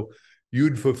to go,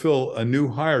 you'd fulfill a new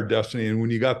higher destiny. And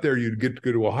when you got there, you'd get to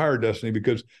go to a higher destiny,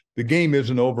 because the game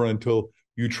isn't over until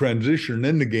you transition.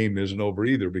 Then the game isn't over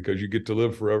either, because you get to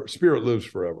live forever. Spirit lives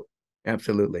forever.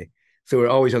 Absolutely. So we're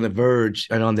always on the verge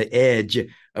and on the edge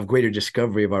of greater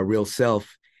discovery of our real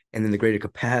self and then the greater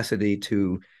capacity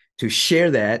to share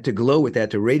that, to glow with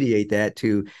that, to radiate that,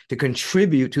 to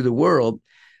contribute to the world.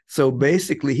 So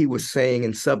basically, he was saying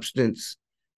in substance,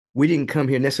 we didn't come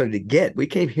here necessarily to get, we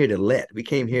came here to let, we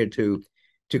came here to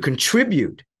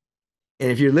contribute.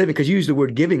 And if you're living, because you used the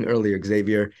word giving earlier,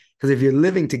 Xavier, because if you're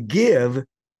living to give,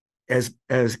 as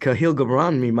Kahlil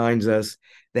Gibran reminds us,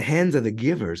 the hands of the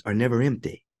givers are never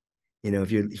empty. You know,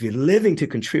 if you're living to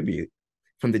contribute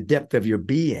from the depth of your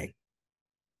being,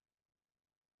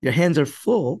 your hands are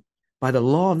full by the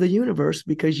law of the universe,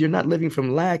 because you're not living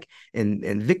from lack and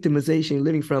victimization. You're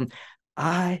living from,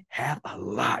 I have a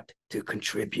lot to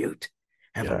contribute,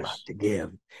 have a lot to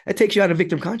give. That takes you out of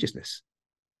victim consciousness.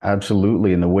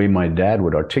 Absolutely. And the way my dad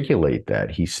would articulate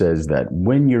that, he says that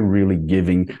when you're really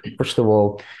giving, first of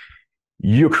all,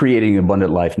 you're creating an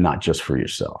abundant life, not just for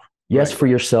yourself. Yes, for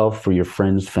yourself, for your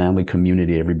friends, family,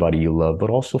 community, everybody you love, but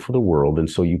also for the world. And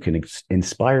so you can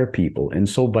inspire people. And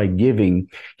so by giving,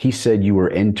 he said you were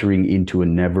entering into a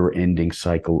never-ending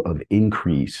cycle of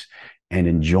increase and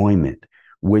enjoyment,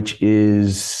 which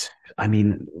is, I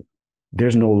mean,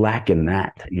 there's no lack in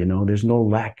that, you know, there's no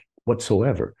lack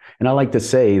whatsoever. And I like to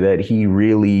say that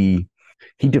he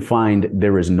defined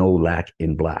there is no lack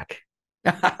in Black.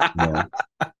 Yeah.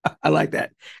 I like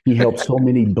that. He helped so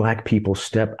many Black people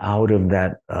step out of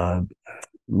that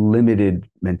limited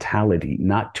mentality,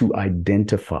 not to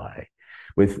identify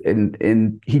with,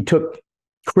 and he took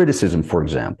criticism, for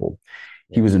example.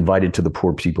 He was invited to the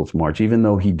Poor People's March, even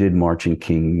though he did march in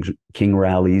King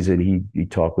rallies, and he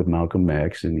talked with Malcolm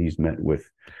X, and he's met with,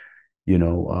 you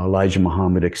know, Elijah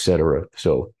Muhammad, etc.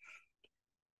 So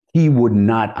he would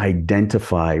not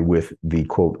identify with the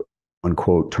quote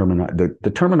unquote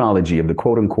the terminology of the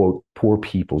quote unquote Poor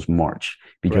People's March,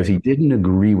 because he didn't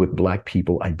agree with Black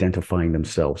people identifying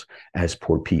themselves as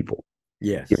poor people.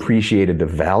 Yes. He appreciated the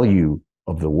value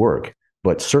of the work,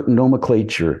 but certain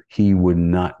nomenclature he would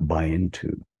not buy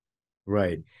into.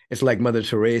 Right. It's like Mother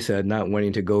Teresa not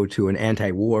wanting to go to an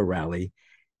anti-war rally.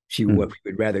 She would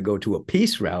rather go to a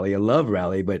peace rally, a love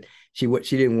rally, but she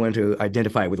didn't want to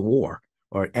identify with war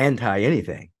or anti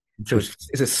anything. So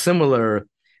it's a similar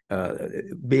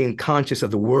being conscious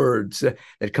of the words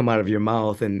that come out of your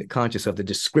mouth and conscious of the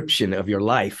description of your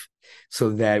life, so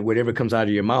that whatever comes out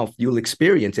of your mouth, you'll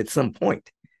experience at some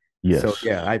point. Yes. So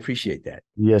yeah, I appreciate that.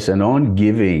 Yes. And on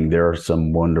giving, there are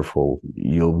some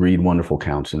you'll read wonderful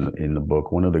counts in the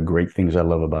book. One of the great things I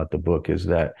love about the book is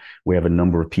that we have a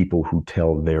number of people who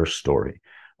tell their story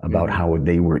about how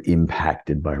they were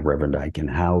impacted by Reverend Ike and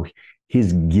how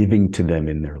his giving to them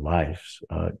in their lives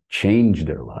changed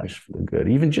their lives for the good.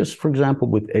 Even just, for example,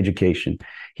 with education,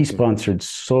 he sponsored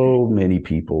so many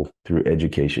people through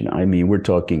education. I mean, we're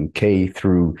talking K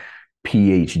through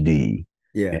PhD.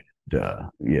 Yeah.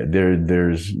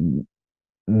 There's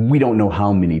we don't know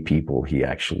how many people he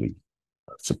actually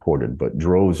supported, but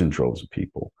droves and droves of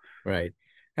people. Right.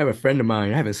 I have a friend of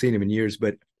mine, I haven't seen him in years,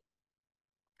 but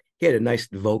he had a nice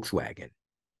Volkswagen.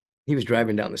 He was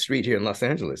driving down the street here in Los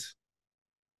Angeles,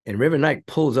 and Reverend Ike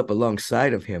pulls up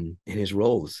alongside of him in his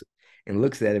Rolls and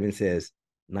looks at him and says,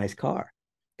 "Nice car,"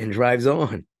 and drives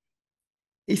on.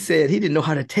 He said he didn't know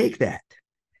how to take that,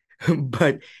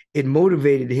 but it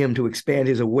motivated him to expand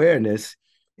his awareness,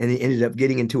 and he ended up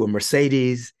getting into a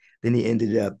Mercedes. Then he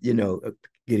ended up,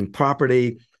 getting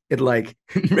property. It like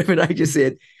Reverend Ike just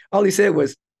said, all he said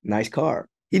was, "Nice car."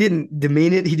 He didn't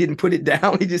demean it. He didn't put it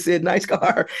down. He just said, "Nice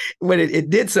car." When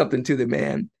it did something to the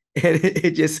man, and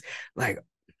it just like,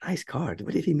 nice car.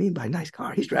 What did he mean by nice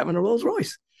car? He's driving a Rolls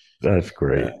Royce. That's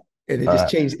great. And it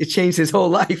just changed. It changed his whole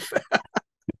life.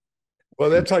 Well,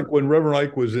 that's like when Reverend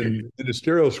Ike was in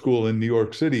ministerial school in New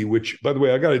York City, which, by the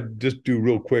way, I got to just do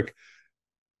real quick.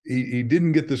 He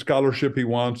didn't get the scholarship he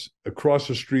wants. Across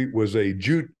the street was a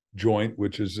jute joint,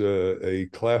 which is a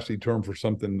classy term for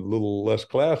something a little less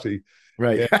classy.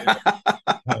 Right.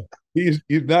 He's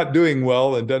not doing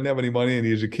well and doesn't have any money, and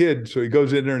he's a kid. So he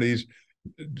goes in there and he's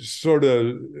sort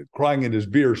of crying in his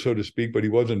beer, so to speak, but he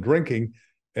wasn't drinking.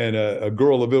 And a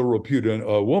girl of ill repute,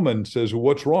 a woman, says, "Well,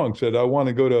 what's wrong?" Said, "I want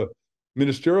to go to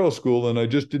ministerial school and I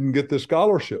just didn't get the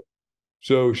scholarship."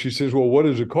 So she says, "Well, what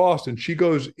does it cost?" And she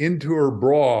goes into her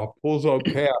bra, pulls out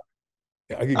cash.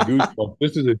 I get goosebumps.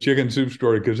 This is a chicken soup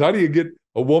story, because how do you get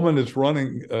a woman that's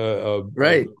running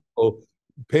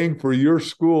paying for your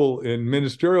school in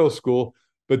ministerial school?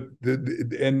 But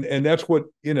and that's what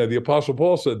the Apostle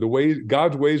Paul said.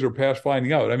 God's ways are past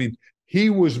finding out. I mean, he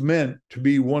was meant to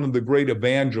be one of the great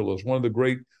evangelists, one of the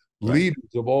great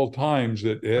leaders of all times,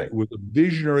 that was a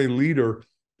visionary leader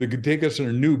that could take us in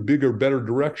a new, bigger, better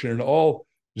direction. And all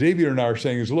Xavier and I are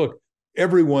saying is, look,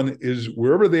 everyone is,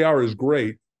 wherever they are, is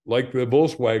great, like the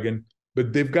Volkswagen,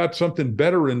 but they've got something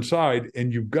better inside,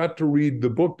 and you've got to read the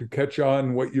book to catch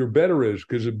on what your better is,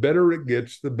 because the better it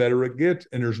gets, the better it gets,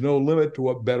 and there's no limit to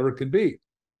what better can be.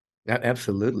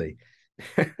 Absolutely.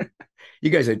 You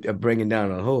guys are bringing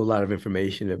down a whole lot of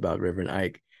information about Reverend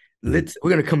Ike. We're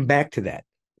going to come back to that,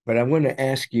 but I want to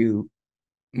ask you,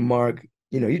 Mark,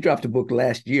 you dropped a book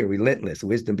last year, Relentless: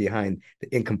 Wisdom Behind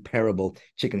the Incomparable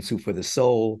Chicken Soup for the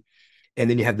Soul. And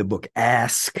then you have the book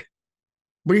Ask.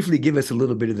 Briefly give us a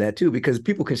little bit of that too, because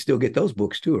people can still get those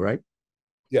books too, right?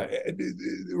 Yeah.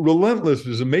 Relentless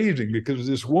is amazing because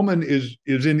this woman is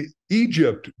in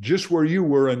Egypt, just where you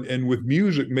were, and with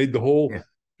music made the whole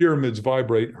pyramids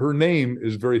vibrate. Her name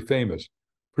is very famous.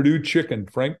 Purdue Chicken.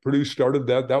 Frank Purdue started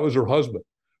that. That was her husband.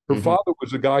 Her father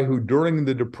was a guy who, during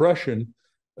the Depression,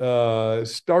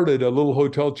 started a little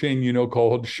hotel chain,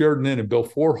 called Sheridan Inn, and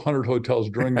built 400 hotels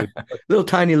during the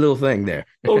tiny little thing there.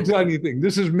 Little tiny thing.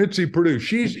 This is Mitzi Purdue.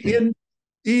 She's in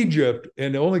Egypt,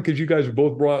 and only because you guys have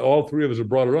all three of us have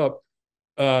brought her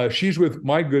up. She's with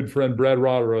my good friend Brad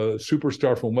Rotter, a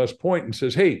superstar from West Point, and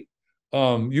says, "Hey,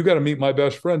 you got to meet my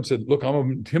best friend." Said, "Look,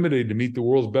 I'm intimidated to meet the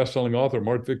world's best-selling author,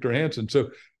 Mark Victor Hansen." So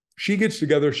she gets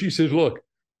together. She says, "Look,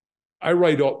 I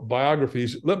write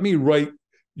biographies. Let me write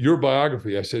your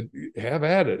biography." I said, "Have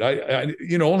at it." I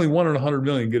only 1 in 100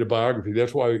 million get a biography.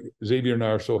 That's why Xavier and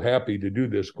I are so happy to do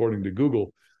this, according to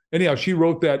Google. Anyhow, she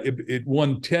wrote that. It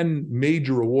won 10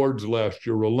 major awards last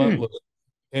year, Relentless.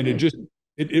 And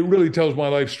it really tells my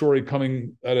life story,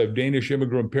 coming out of Danish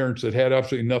immigrant parents that had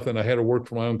absolutely nothing. I had to work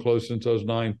for my own clothes since I was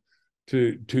 9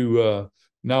 to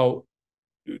now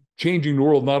changing the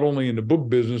world, not only in the book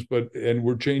business, and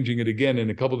we're changing it again in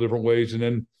a couple of different ways. And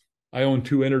then I own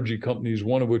 2 energy companies,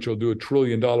 one of which will do $1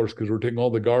 trillion because we're taking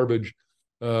all the garbage.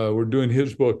 We're doing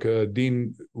his book,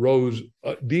 Dean Rose.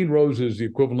 Dean Rose is the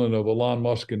equivalent of Elon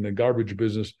Musk in the garbage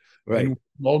business. Right. And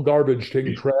all garbage,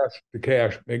 taking trash to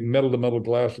cash, making metal to metal,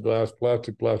 glass to glass,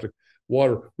 plastic,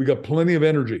 water. We got plenty of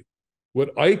energy.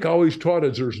 What Ike always taught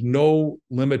is there's no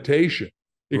limitation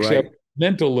except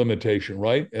mental limitation,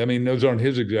 right? I mean, those aren't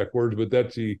his exact words, but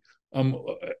that's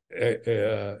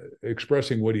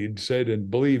expressing what he'd said and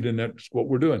believed, and that's what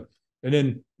we're doing. And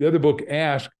then the other book,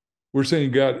 Ask, we're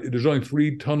saying, God, there's only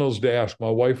 3 tunnels to ask. My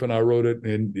wife and I wrote it,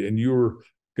 and you were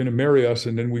going to marry us,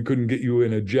 and then we couldn't get you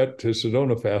in a jet to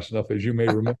Sedona fast enough, as you may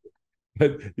remember.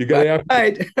 But you got to ask.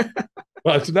 Right.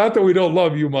 Well, it's not that we don't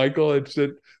love you, Michael. It's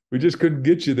that we just couldn't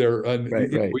get you there.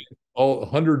 And all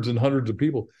hundreds and hundreds of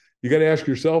people. You got to ask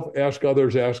yourself, ask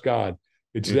others, ask God.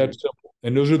 It's that simple.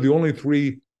 And those are the only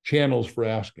 3 channels for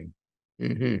asking.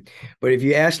 But if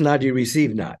you ask not, you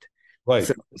receive not. Right.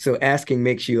 So asking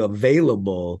makes you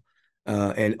available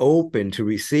and open to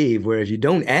receive, whereas you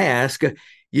don't ask,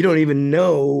 you don't even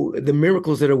know the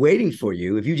miracles that are waiting for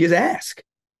you if you just ask.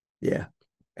 Yeah.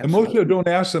 Absolutely. And most people don't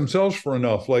ask themselves for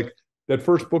enough. Like that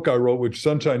first book I wrote, which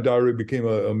Sunshine Diary became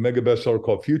a mega bestseller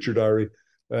called Future Diary.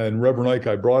 And Reverend Ike,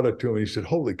 I brought it to him. He said,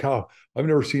 "Holy cow, I've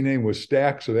never seen anyone with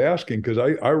stacks of asking," because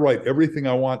I write everything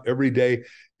I want every day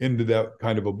into that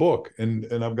kind of a book. And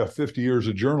I've got 50 years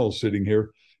of journals sitting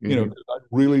here. I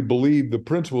really believe the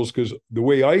principles, because the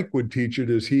way Ike would teach it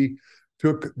is he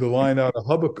took the line out of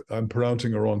Habakkuk. I'm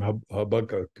pronouncing it wrong,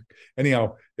 Habakkuk.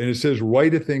 Anyhow, and it says,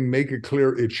 "Write a thing, make it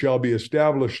clear, it shall be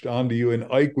established unto you." And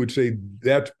Ike would say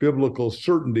that's biblical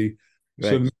certainty. Right.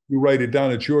 So you write it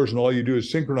down, it's yours, and all you do is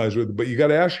synchronize with it. But you got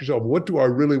to ask yourself, what do I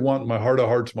really want in my heart of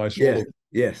hearts, my soul?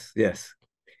 Yes.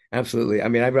 Absolutely. I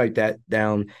mean, I write that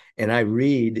down and I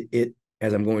read it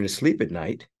as I'm going to sleep at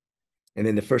night. And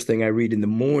then the first thing I read in the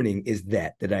morning is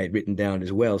that I had written down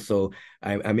as well. So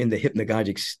I'm in the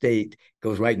hypnagogic state,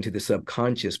 goes right into the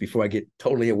subconscious before I get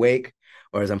totally awake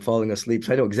or as I'm falling asleep.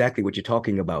 So I know exactly what you're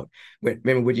talking about.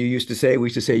 Remember what you used to say? We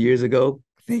used to say years ago,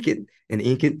 think it and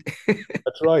ink it.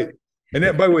 That's right. And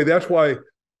that, by the way, that's why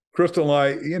Crystal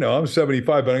and I, I'm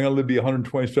 75, but I'm going to live to be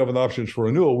 127 options for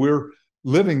renewal. We're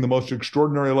living the most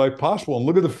extraordinary life possible. And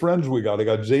look at the friends we got. I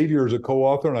got Xavier as a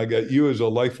co-author, and I got you as a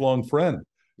lifelong friend.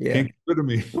 Yeah. Can't get rid of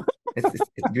me.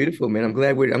 it's beautiful, man. I'm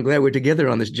glad we're together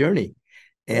on this journey.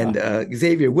 And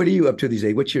Xavier, what are you up to these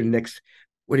days? What's your next?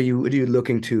 What are you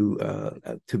looking to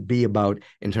be about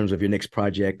in terms of your next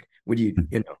project? What do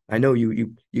I know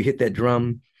you hit that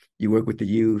drum. You work with the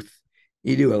youth.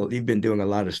 You've been doing a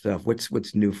lot of stuff.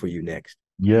 What's new for you next?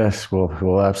 Yes,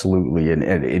 well, absolutely. And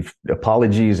if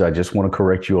apologies, I just want to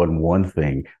correct you on one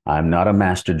thing. I'm not a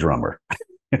master drummer.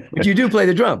 But you do play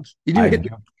the drums. You do.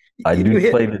 I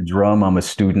do play the drum. I'm a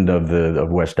student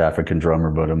of West African drummer,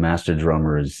 but a master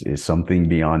drummer is something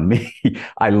beyond me.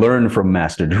 I learned from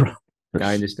master drummers.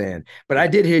 I understand. But I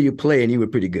did hear you play and you were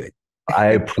pretty good. I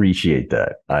appreciate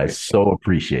that. I so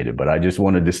appreciate it, but I just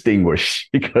want to distinguish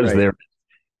because Right.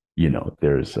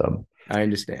 there's I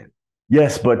understand.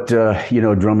 yes, but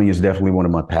drumming is definitely one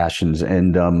of my passions,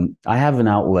 and I have an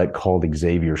outlet called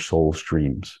Xavier Soul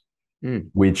Streams,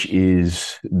 Mm, which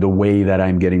is the way that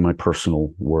I'm getting my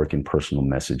personal work and personal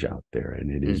message out there, and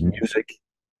it is hmm music,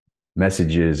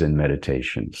 messages, and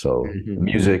meditation. So the hmm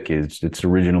music is it's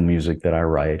original music that I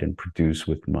write and produce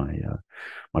with my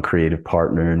creative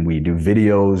partner, and we do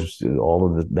videos. All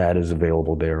of that is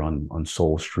available there on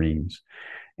Soul Streams,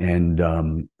 and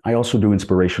I also do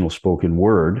inspirational spoken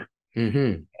word,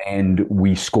 hmm and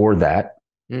we score that.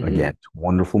 Again, hmm it's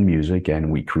wonderful music, and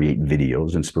we create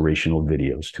videos, inspirational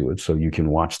videos to it. So you can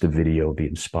watch the video, be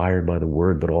inspired by the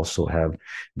word, but also have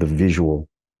the visual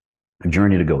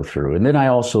journey to go through. And then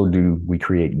we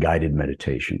create guided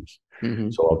meditations. hmm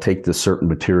So I'll take the certain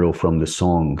material from the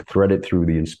song, thread it through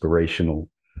the inspirational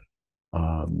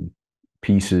um,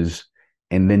 pieces,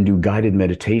 and then do guided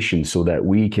meditation so that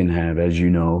we can have, as you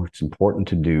know, it's important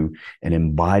to do an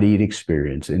embodied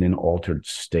experience in an altered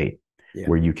state Yeah.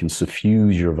 where you can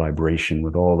suffuse your vibration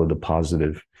with all of the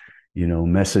positive,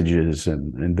 messages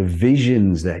and the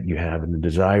visions that you have and the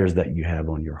desires that you have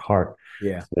on your heart,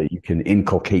 Yeah. so that you can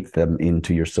inculcate them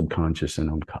into your subconscious and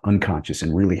unconscious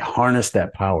and really harness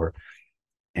that power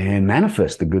and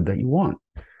manifest the good that you want.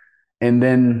 And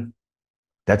then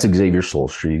that's Xavier Soul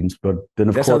Streams. But then,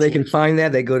 of That's how course, they can find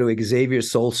that. They go to Xavier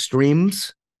Soul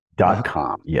Streams.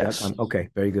 .com. Yes. Okay,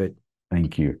 very good.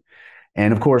 Thank you.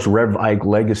 And of course, Rev Ike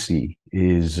Legacy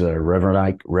is Reverend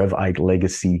Ike,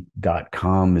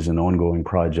 RevIkeLegacy.com is an ongoing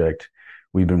project.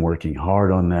 We've been working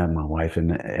hard on that, my wife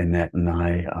and Annette and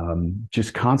I,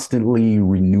 just constantly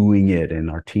renewing it. And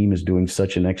our team is doing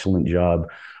such an excellent job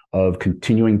of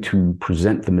continuing to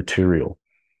present the material,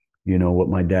 what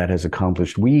my dad has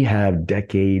accomplished. We have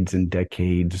decades and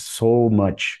decades, so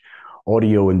much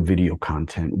audio and video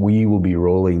content. We will be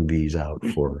rolling these out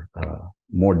for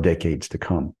more decades to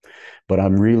come. But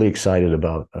I'm really excited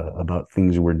about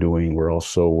things we're doing. We're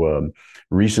also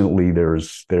recently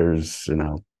there's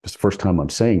it's the first time I'm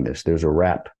saying this. There's a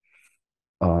rap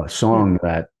song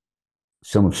that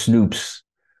some of Snoop's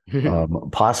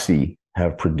posse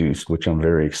have produced, which I'm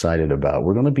very excited about.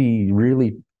 We're going to be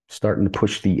really starting to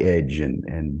push the edge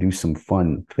and do some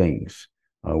fun things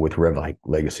with Rev Ike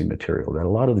legacy material that a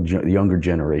lot of the younger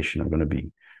generation are going to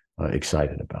be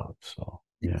excited about. So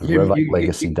yeah,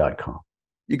 RevIkeLegacy.com.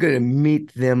 You're going to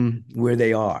meet them where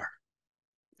they are.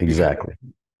 Because Exactly.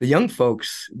 the young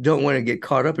folks don't want to get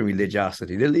caught up in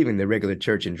religiosity. They're leaving the regular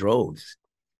church in droves.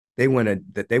 They want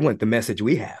the message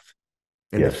we have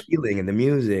and the Yes. feeling and the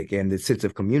music and the sense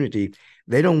of community.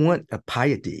 They don't want a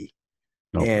piety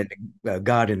No. and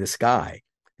God in the sky.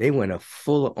 They want a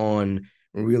full-on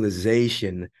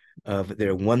realization of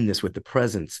their oneness with the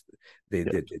presence,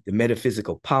 the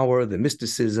metaphysical power, the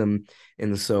mysticism.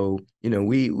 And so,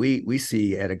 we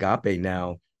see at Agape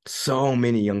now so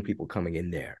many young people coming in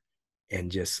there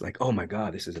and just like, oh my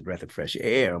God, this is a breath of fresh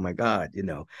air. Oh my God,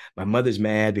 my mother's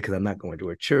mad because I'm not going to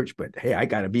her church, but hey, I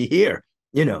got to be here,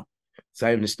 So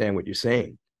I understand what you're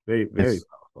saying. Very, very It's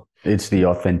powerful. it's the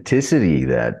authenticity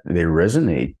that they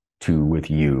resonate to with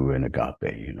you and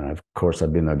Agape. Of course,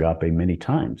 I've been Agape many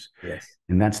times. Yes.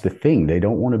 And that's the thing. They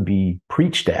don't want to be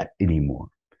preached at anymore.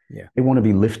 Yeah. They want to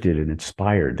be lifted and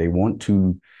inspired. They want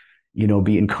to,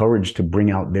 be encouraged to bring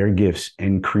out their gifts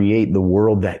and create the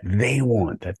world that they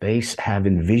want, that they have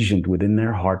envisioned within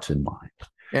their hearts and minds.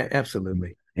 Yeah,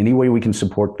 absolutely. Any way we can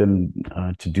support them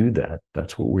to do that,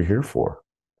 that's what we're here for.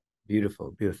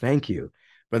 Beautiful. Beautiful. Thank you.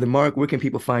 Brother Mark, where can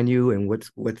people find you? And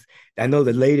what's I know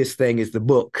the latest thing is the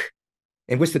book.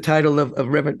 And what's the title of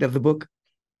the book?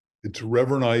 It's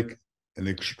Reverend Ike, an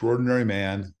extraordinary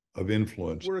man of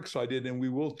influence. We're excited, and we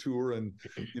will tour, and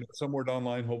somewhere down the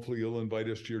line, hopefully you'll invite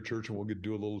us to your church, and we'll get to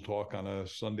do a little talk on a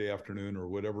Sunday afternoon or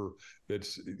whatever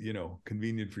that's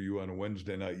convenient for you on a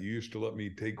Wednesday night. You used to let me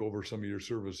take over some of your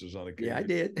services on occasion. Yeah, I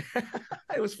did.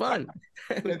 It was fun.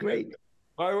 It was great.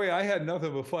 By the way, I had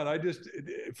nothing but fun.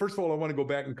 First of all, I want to go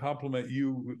back and compliment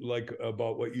you,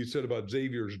 about what you said about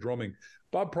Xavier's drumming.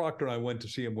 Bob Proctor and I went to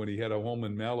see him when he had a home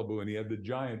in Malibu, and he had the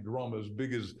giant drum as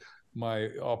big as my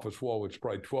office wall, which is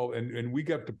probably 12, and we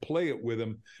got to play it with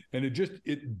him, and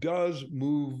it does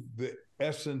move the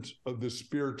essence of the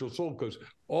spiritual soul, because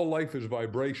all life is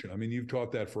vibration. I mean, you've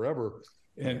taught that forever,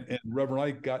 and Reverend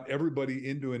Ike got everybody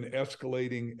into an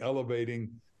escalating, elevating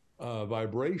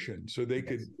vibration, so they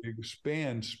could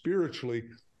expand spiritually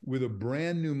with a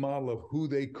brand new model of who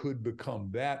they could become.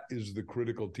 That is the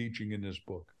critical teaching in this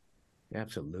book.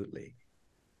 Absolutely.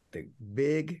 The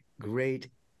big, great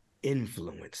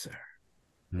influencer.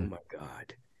 Oh my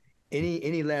God.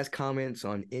 Any last comments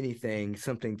on anything,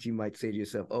 something you might say to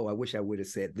yourself, oh, I wish I would have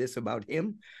said this about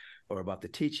him, or about the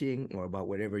teaching, or about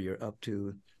whatever you're up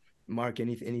to? Mark,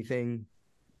 anything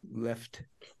left?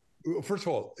 Well, first of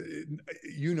all,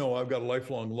 I've got a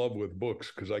lifelong love with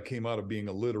books because I came out of being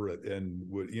illiterate, and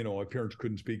my parents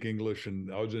couldn't speak English,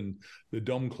 and I was in the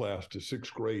dumb class to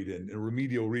sixth grade and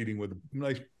remedial reading with a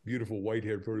nice, beautiful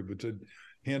white-haired person, but said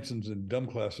Hansen's in dumb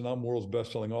class, and I'm world's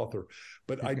best-selling author.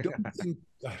 But I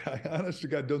honest to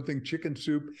God, don't think Chicken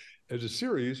Soup as a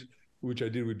series, which I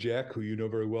did with Jack, who you know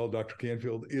very well, Dr.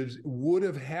 Canfield, would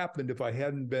have happened if I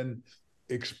hadn't been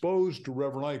exposed to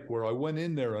Reverend Ike, where I went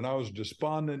in there and I was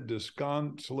despondent,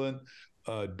 disconsolate,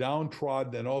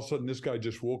 downtrodden, and all of a sudden this guy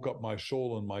just woke up my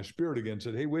soul and my spirit again,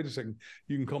 said, hey, wait a second,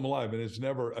 you can come alive. And it's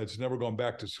never gone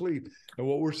back to sleep. And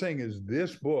what we're saying is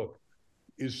this book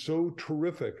is so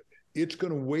terrific, it's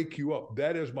going to wake you up.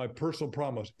 That is my personal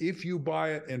promise. If you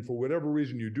buy it and for whatever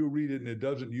reason you do read it and it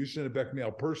doesn't, you send it back to me,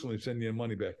 I'll personally send you the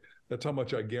money back. That's how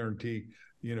much I guarantee,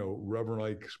 Reverend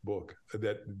Ike's book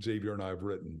that Xavier and I have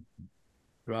written.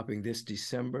 Dropping this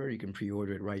December. You can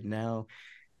pre-order it right now.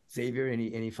 Xavier,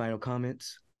 any final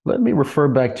comments? Let me refer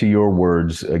back to your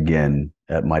words again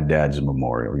at my dad's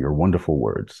memorial, your wonderful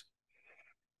words.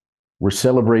 We're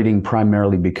celebrating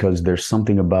primarily because there's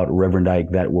something about Reverend Ike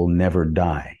that will never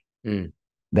die.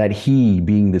 That he,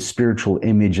 being the spiritual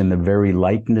image and the very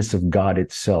likeness of God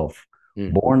itself,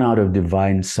 born out of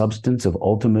divine substance of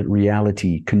ultimate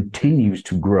reality, continues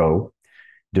to grow,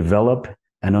 develop,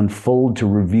 and unfold to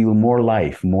reveal more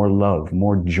life, more love,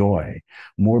 more joy,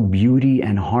 more beauty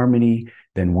and harmony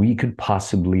than we could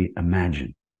possibly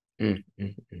imagine. And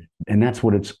that's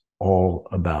what it's all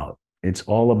about. It's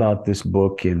all about this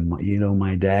book and,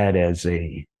 my dad as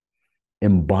a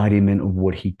embodiment of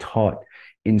what he taught,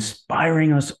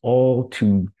 inspiring us all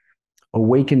to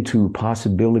awaken to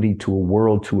possibility, to a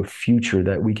world, to a future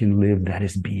that we can live that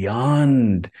is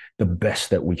beyond the best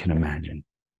that we can imagine.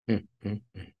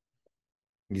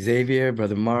 Xavier,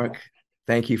 Brother Mark,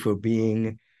 thank you for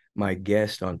being my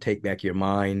guest on Take Back Your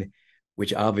Mind,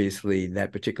 which obviously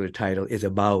that particular title is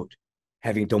about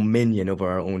having dominion over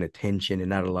our own attention and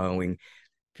not allowing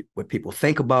what people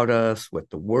think about us,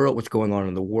 what's going on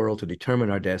in the world to determine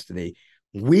our destiny.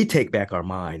 We take back our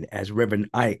mind, as Reverend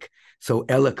Ike so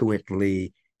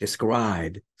eloquently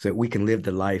described, so that we can live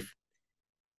the life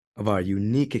of our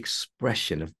unique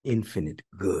expression of infinite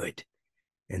good.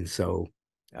 And so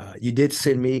you did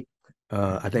send me,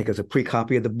 I think, as a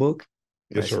pre-copy of the book.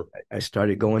 Yes, sir. I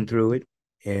started going through it,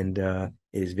 and it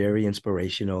is very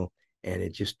inspirational. And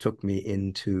it just took me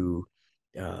into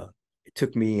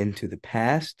the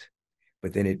past,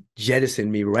 but then it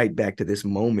jettisoned me right back to this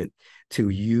moment to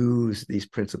use these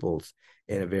principles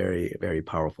in a very, very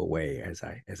powerful way, as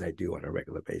I do on a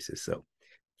regular basis. So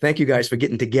thank you guys for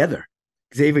getting together.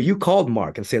 Xavier, you called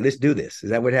Mark and said, let's do this.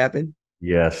 Is that what happened?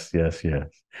 Yes.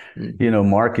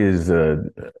 Mark is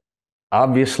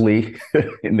obviously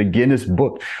in the Guinness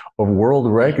Book of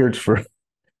World Records for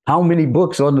how many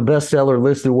books on the bestseller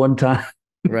list at one time.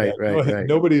 Right.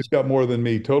 Nobody's got more than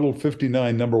me. Total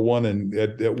 59, number one. And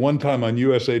at one time on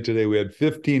USA Today, we had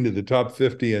 15 to the top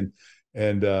 50.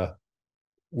 And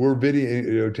we're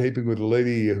taping with a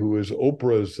lady who was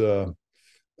Oprah's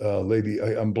lady.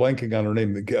 I'm blanking on her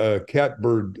name.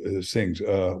 Catbird sings.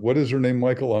 What is her name,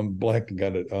 Michael? I'm blanking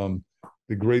on it.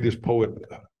 The greatest poet.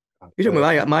 You're talking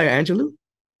about Maya Angelou?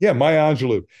 Yeah, Maya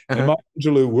Angelou. And Maya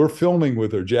Angelou, we're filming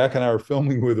with her. Jack and I are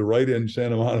filming with her right in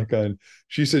Santa Monica. And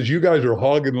she says, you guys are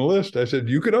hogging the list. I said,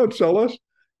 you can outsell us.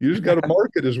 You just got to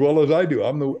market as well as I do.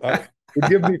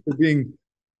 Forgive me for being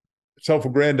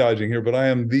self-aggrandizing here, but I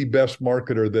am the best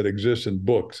marketer that exists in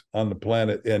books on the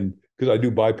planet. And because I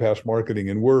do bypass marketing,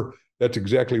 and that's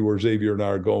exactly where Xavier and I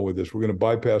are going with this. We're going to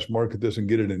bypass market this and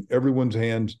get it in everyone's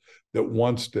hands that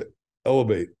wants to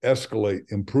elevate,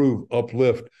 escalate, improve,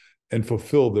 uplift, and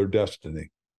fulfill their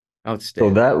destiny. Outstanding.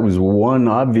 So that was one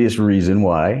obvious reason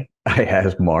why I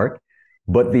asked Mark.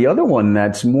 But the other one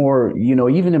that's more,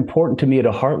 even important to me at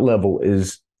a heart level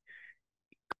is,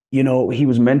 he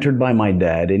was mentored by my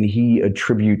dad, and he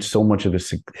attributes so much of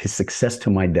his success to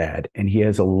my dad. And he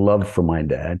has a love for my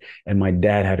dad, and my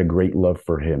dad had a great love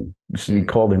for him. So he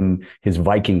called him his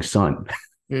Viking son.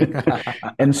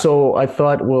 And so I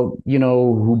thought, well,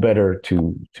 who better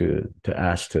to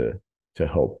ask to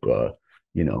help,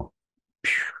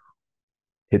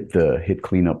 hit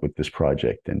clean up with this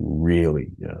project and really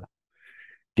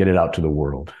get it out to the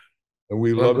world. And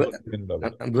we love it.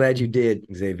 I'm glad you did,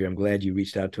 Xavier. I'm glad you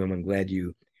reached out to him. I'm glad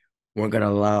you not going to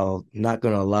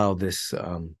allow this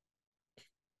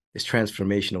this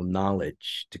transformational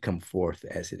knowledge to come forth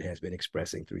as it has been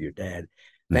expressing through your dad.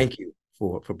 Thank you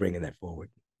for bringing that forward.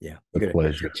 Yeah, A you're going to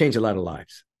pleasure. change a lot of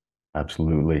lives.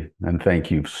 Absolutely. And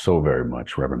thank you so very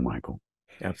much, Reverend Michael.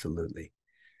 Absolutely.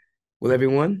 Well,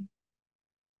 everyone,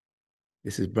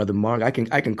 this is Brother Mark. I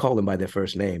can call them by their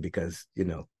first name because, you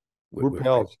know, We're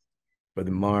pals.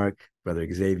 Brother Mark, Brother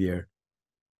Xavier.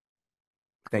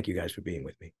 Thank you guys for being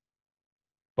with me.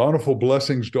 Bountiful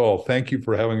blessings to all. Thank you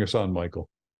for having us on, Michael.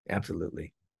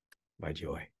 Absolutely. My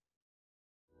joy.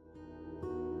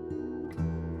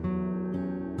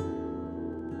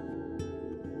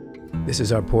 This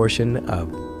is our portion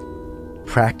of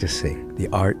practicing the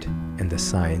art and the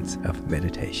science of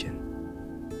meditation.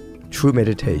 True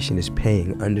meditation is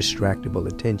paying undistractable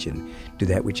attention to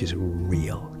that which is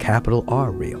real, capital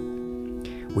R real.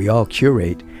 We all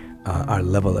curate our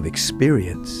level of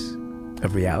experience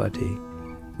of reality,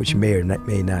 which may or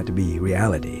may not be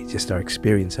reality, just our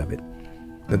experience of it.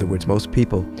 In other words, most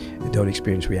people don't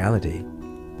experience reality.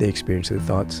 They experience their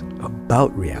thoughts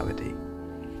about reality.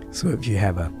 So if you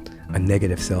have a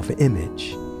negative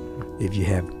self-image, if you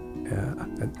have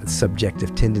a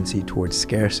subjective tendency towards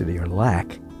scarcity or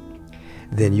lack,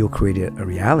 then you'll create a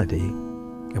reality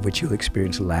of which you'll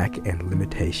experience lack and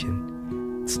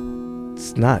limitation.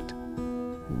 It's not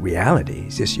reality,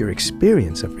 it's just your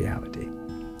experience of reality.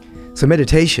 So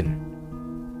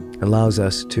meditation allows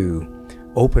us to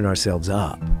open ourselves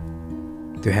up,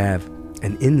 to have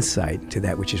an insight to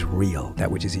that which is real,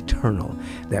 that which is eternal,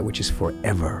 that which is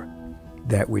forever,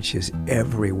 that which is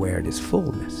everywhere in its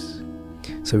fullness.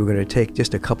 So we're going to take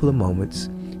just a couple of moments.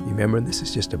 Remember, this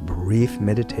is just a brief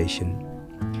meditation,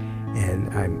 and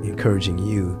I'm encouraging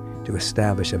you to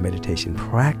establish a meditation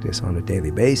practice on a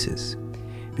daily basis,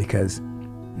 because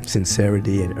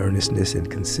sincerity and earnestness and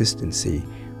consistency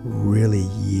really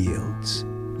yields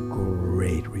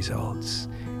great results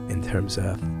in terms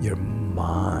of your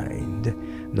mind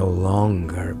no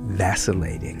longer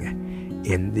vacillating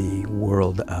in the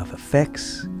world of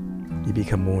effects. You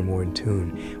become more and more in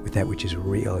tune with that which is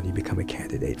real, and you become a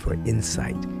candidate for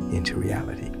insight into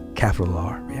reality, capital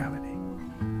R reality.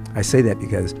 I say that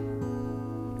because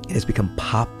it has become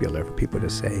popular for people to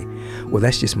say, well,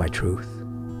 that's just my truth.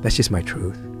 That's just my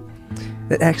truth.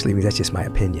 That actually means that's just my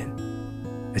opinion.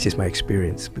 That's just my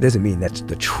experience. But it doesn't mean that's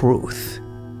the truth.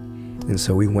 And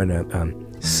so we want to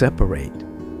separate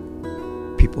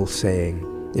people saying,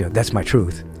 you know, that's my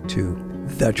truth, to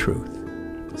the truth.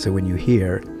 So when you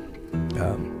hear,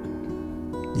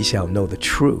 ye shall know the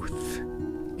truth,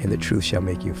 and the truth shall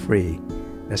make you free,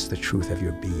 that's the truth of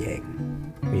your being.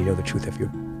 When you know the truth of your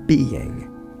being,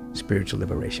 spiritual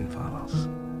liberation follows.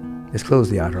 Let's close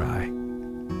the outer eye.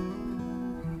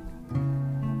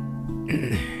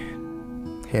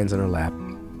 Hands on our lap.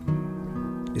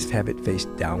 Just have it face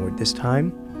downward this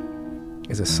time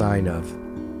as a sign of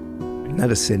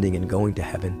not ascending and going to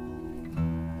heaven,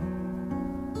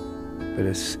 but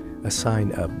as a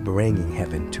sign of bringing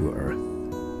heaven to earth.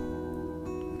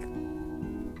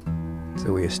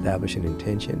 So we establish an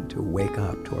intention to wake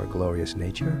up to our glorious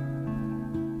nature.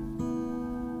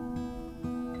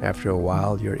 After a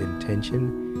while, your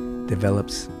intention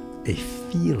develops a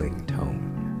feeling tone,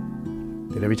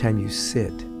 that every time you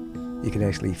sit, you can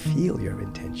actually feel your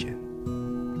intention.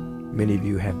 Many of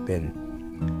you have been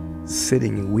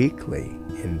sitting weekly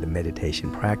in the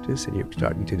meditation practice, and you're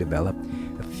starting to develop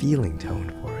a feeling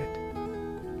tone for it.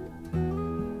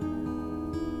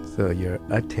 So your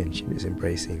attention is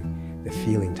embracing the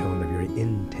feeling tone of your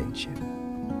intention.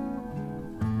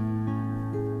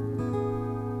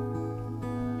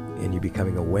 And you're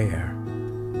becoming aware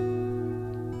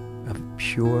of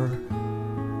pure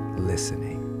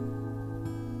listening.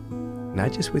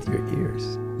 Not just with your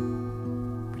ears,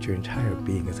 but your entire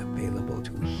being is available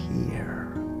to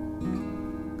hear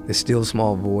the still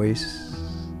small voice,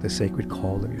 the sacred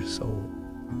call of your soul.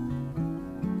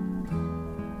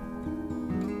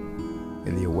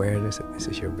 And the awareness that this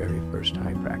is your very first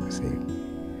time practicing.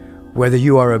 Whether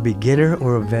you are a beginner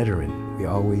or a veteran, we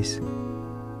always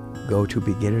go to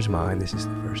beginner's mind. This is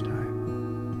the first time.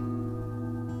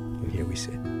 And here we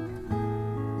sit.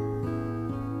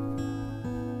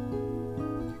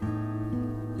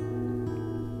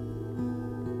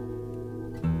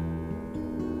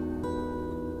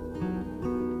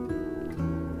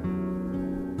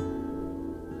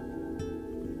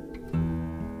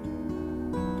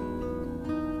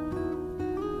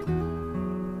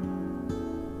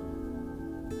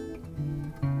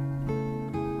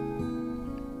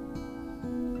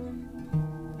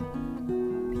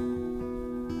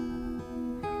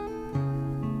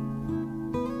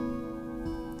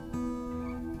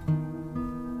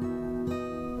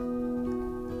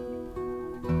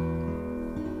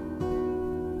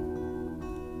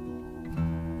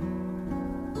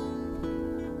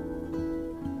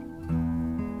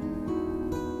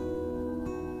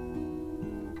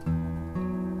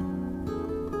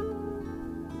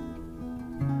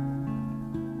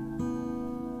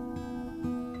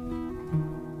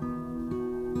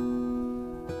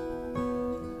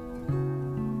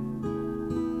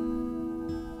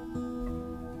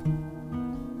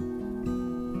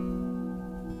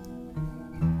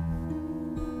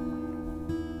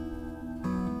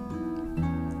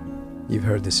 you've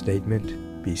heard the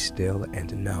statement, be still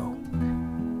and know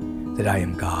that I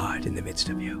am God in the midst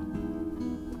of you.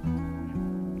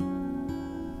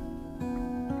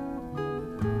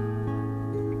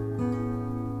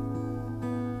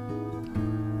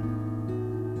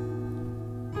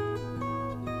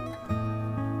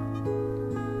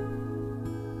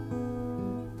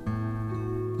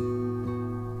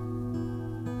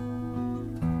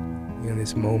 In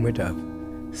this moment of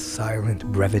silent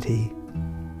brevity,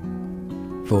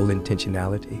 full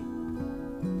intentionality,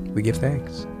 we give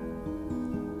thanks.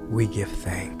 We give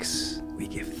thanks. We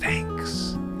give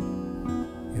thanks.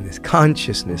 In this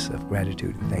consciousness of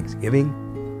gratitude and thanksgiving,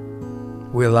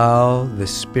 we allow the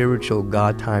spiritual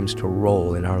God times to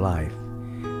roll in our life.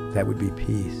 That would be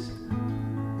peace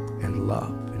and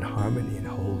love and harmony and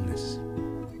wholeness,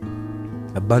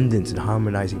 abundance and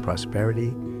harmonizing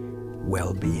prosperity,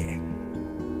 well-being.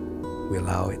 We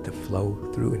allow it to flow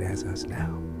through and as us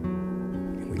now,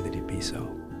 and we let it be so.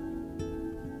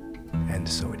 And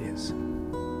so it is.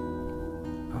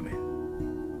 Amen.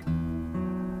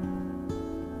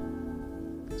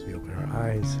 As we open our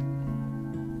eyes,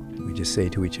 we just say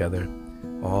to each other,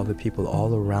 all the people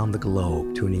all around the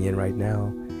globe tuning in right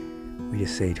now, we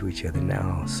just say to each other,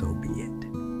 now so be it.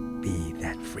 Be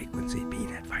that frequency, be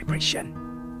that vibration.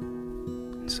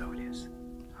 And so it is.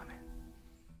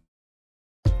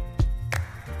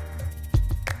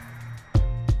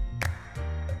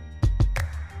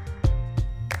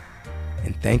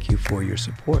 And thank you for your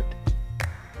support.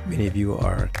 Many of you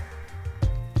are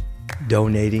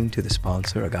donating to the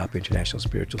sponsor, Agape International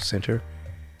Spiritual Center,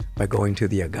 by going to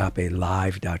the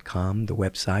agapelive.com, the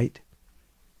website,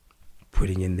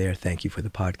 putting in there, thank you for the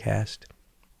podcast.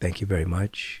 Thank you very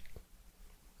much.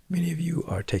 Many of you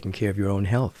are taking care of your own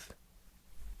health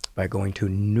by going to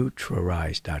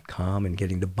Nutrarise.com and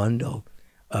getting the bundle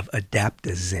of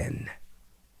Adaptozen,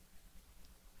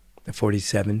 the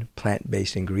 47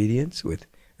 plant-based ingredients with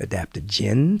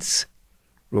adaptogens,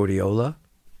 rhodiola,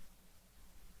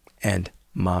 and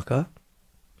maca,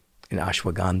 and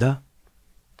ashwagandha,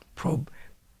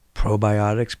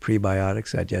 probiotics,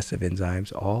 prebiotics, digestive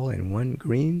enzymes, all in one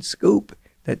green scoop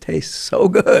that tastes so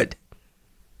good,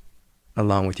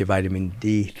 along with your vitamin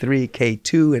D3,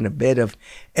 K2, and a bit of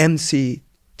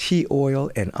MCT oil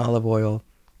and olive oil,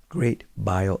 great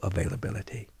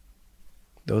bioavailability.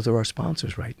 Those are our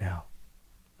sponsors right now.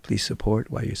 Please support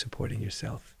while you're supporting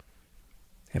yourself.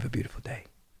 Have a beautiful day.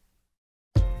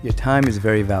 Your time is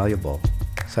very valuable,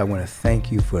 so I want to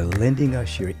thank you for lending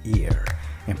us your ear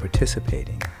and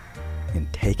participating in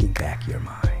taking back your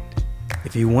mind.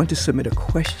 If you want to submit a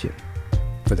question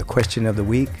for the question of the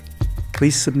week,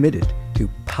 please submit it to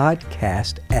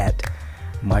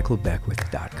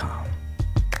podcast@michaelbeckwith.com.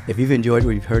 If you've enjoyed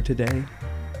what you've heard today,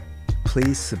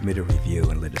 please submit a review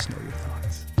and let us know your thoughts.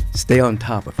 Stay on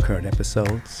top of current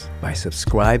episodes by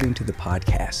subscribing to the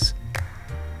podcast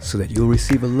so that you'll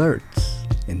receive alerts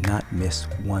and not miss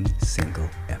one single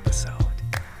episode.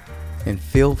 And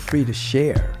feel free to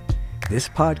share this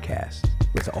podcast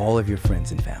with all of your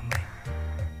friends and family.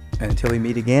 And until we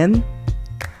meet again,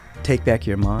 take back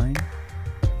your mind,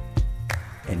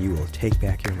 and you will take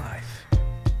back your life.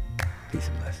 Peace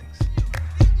and blessings.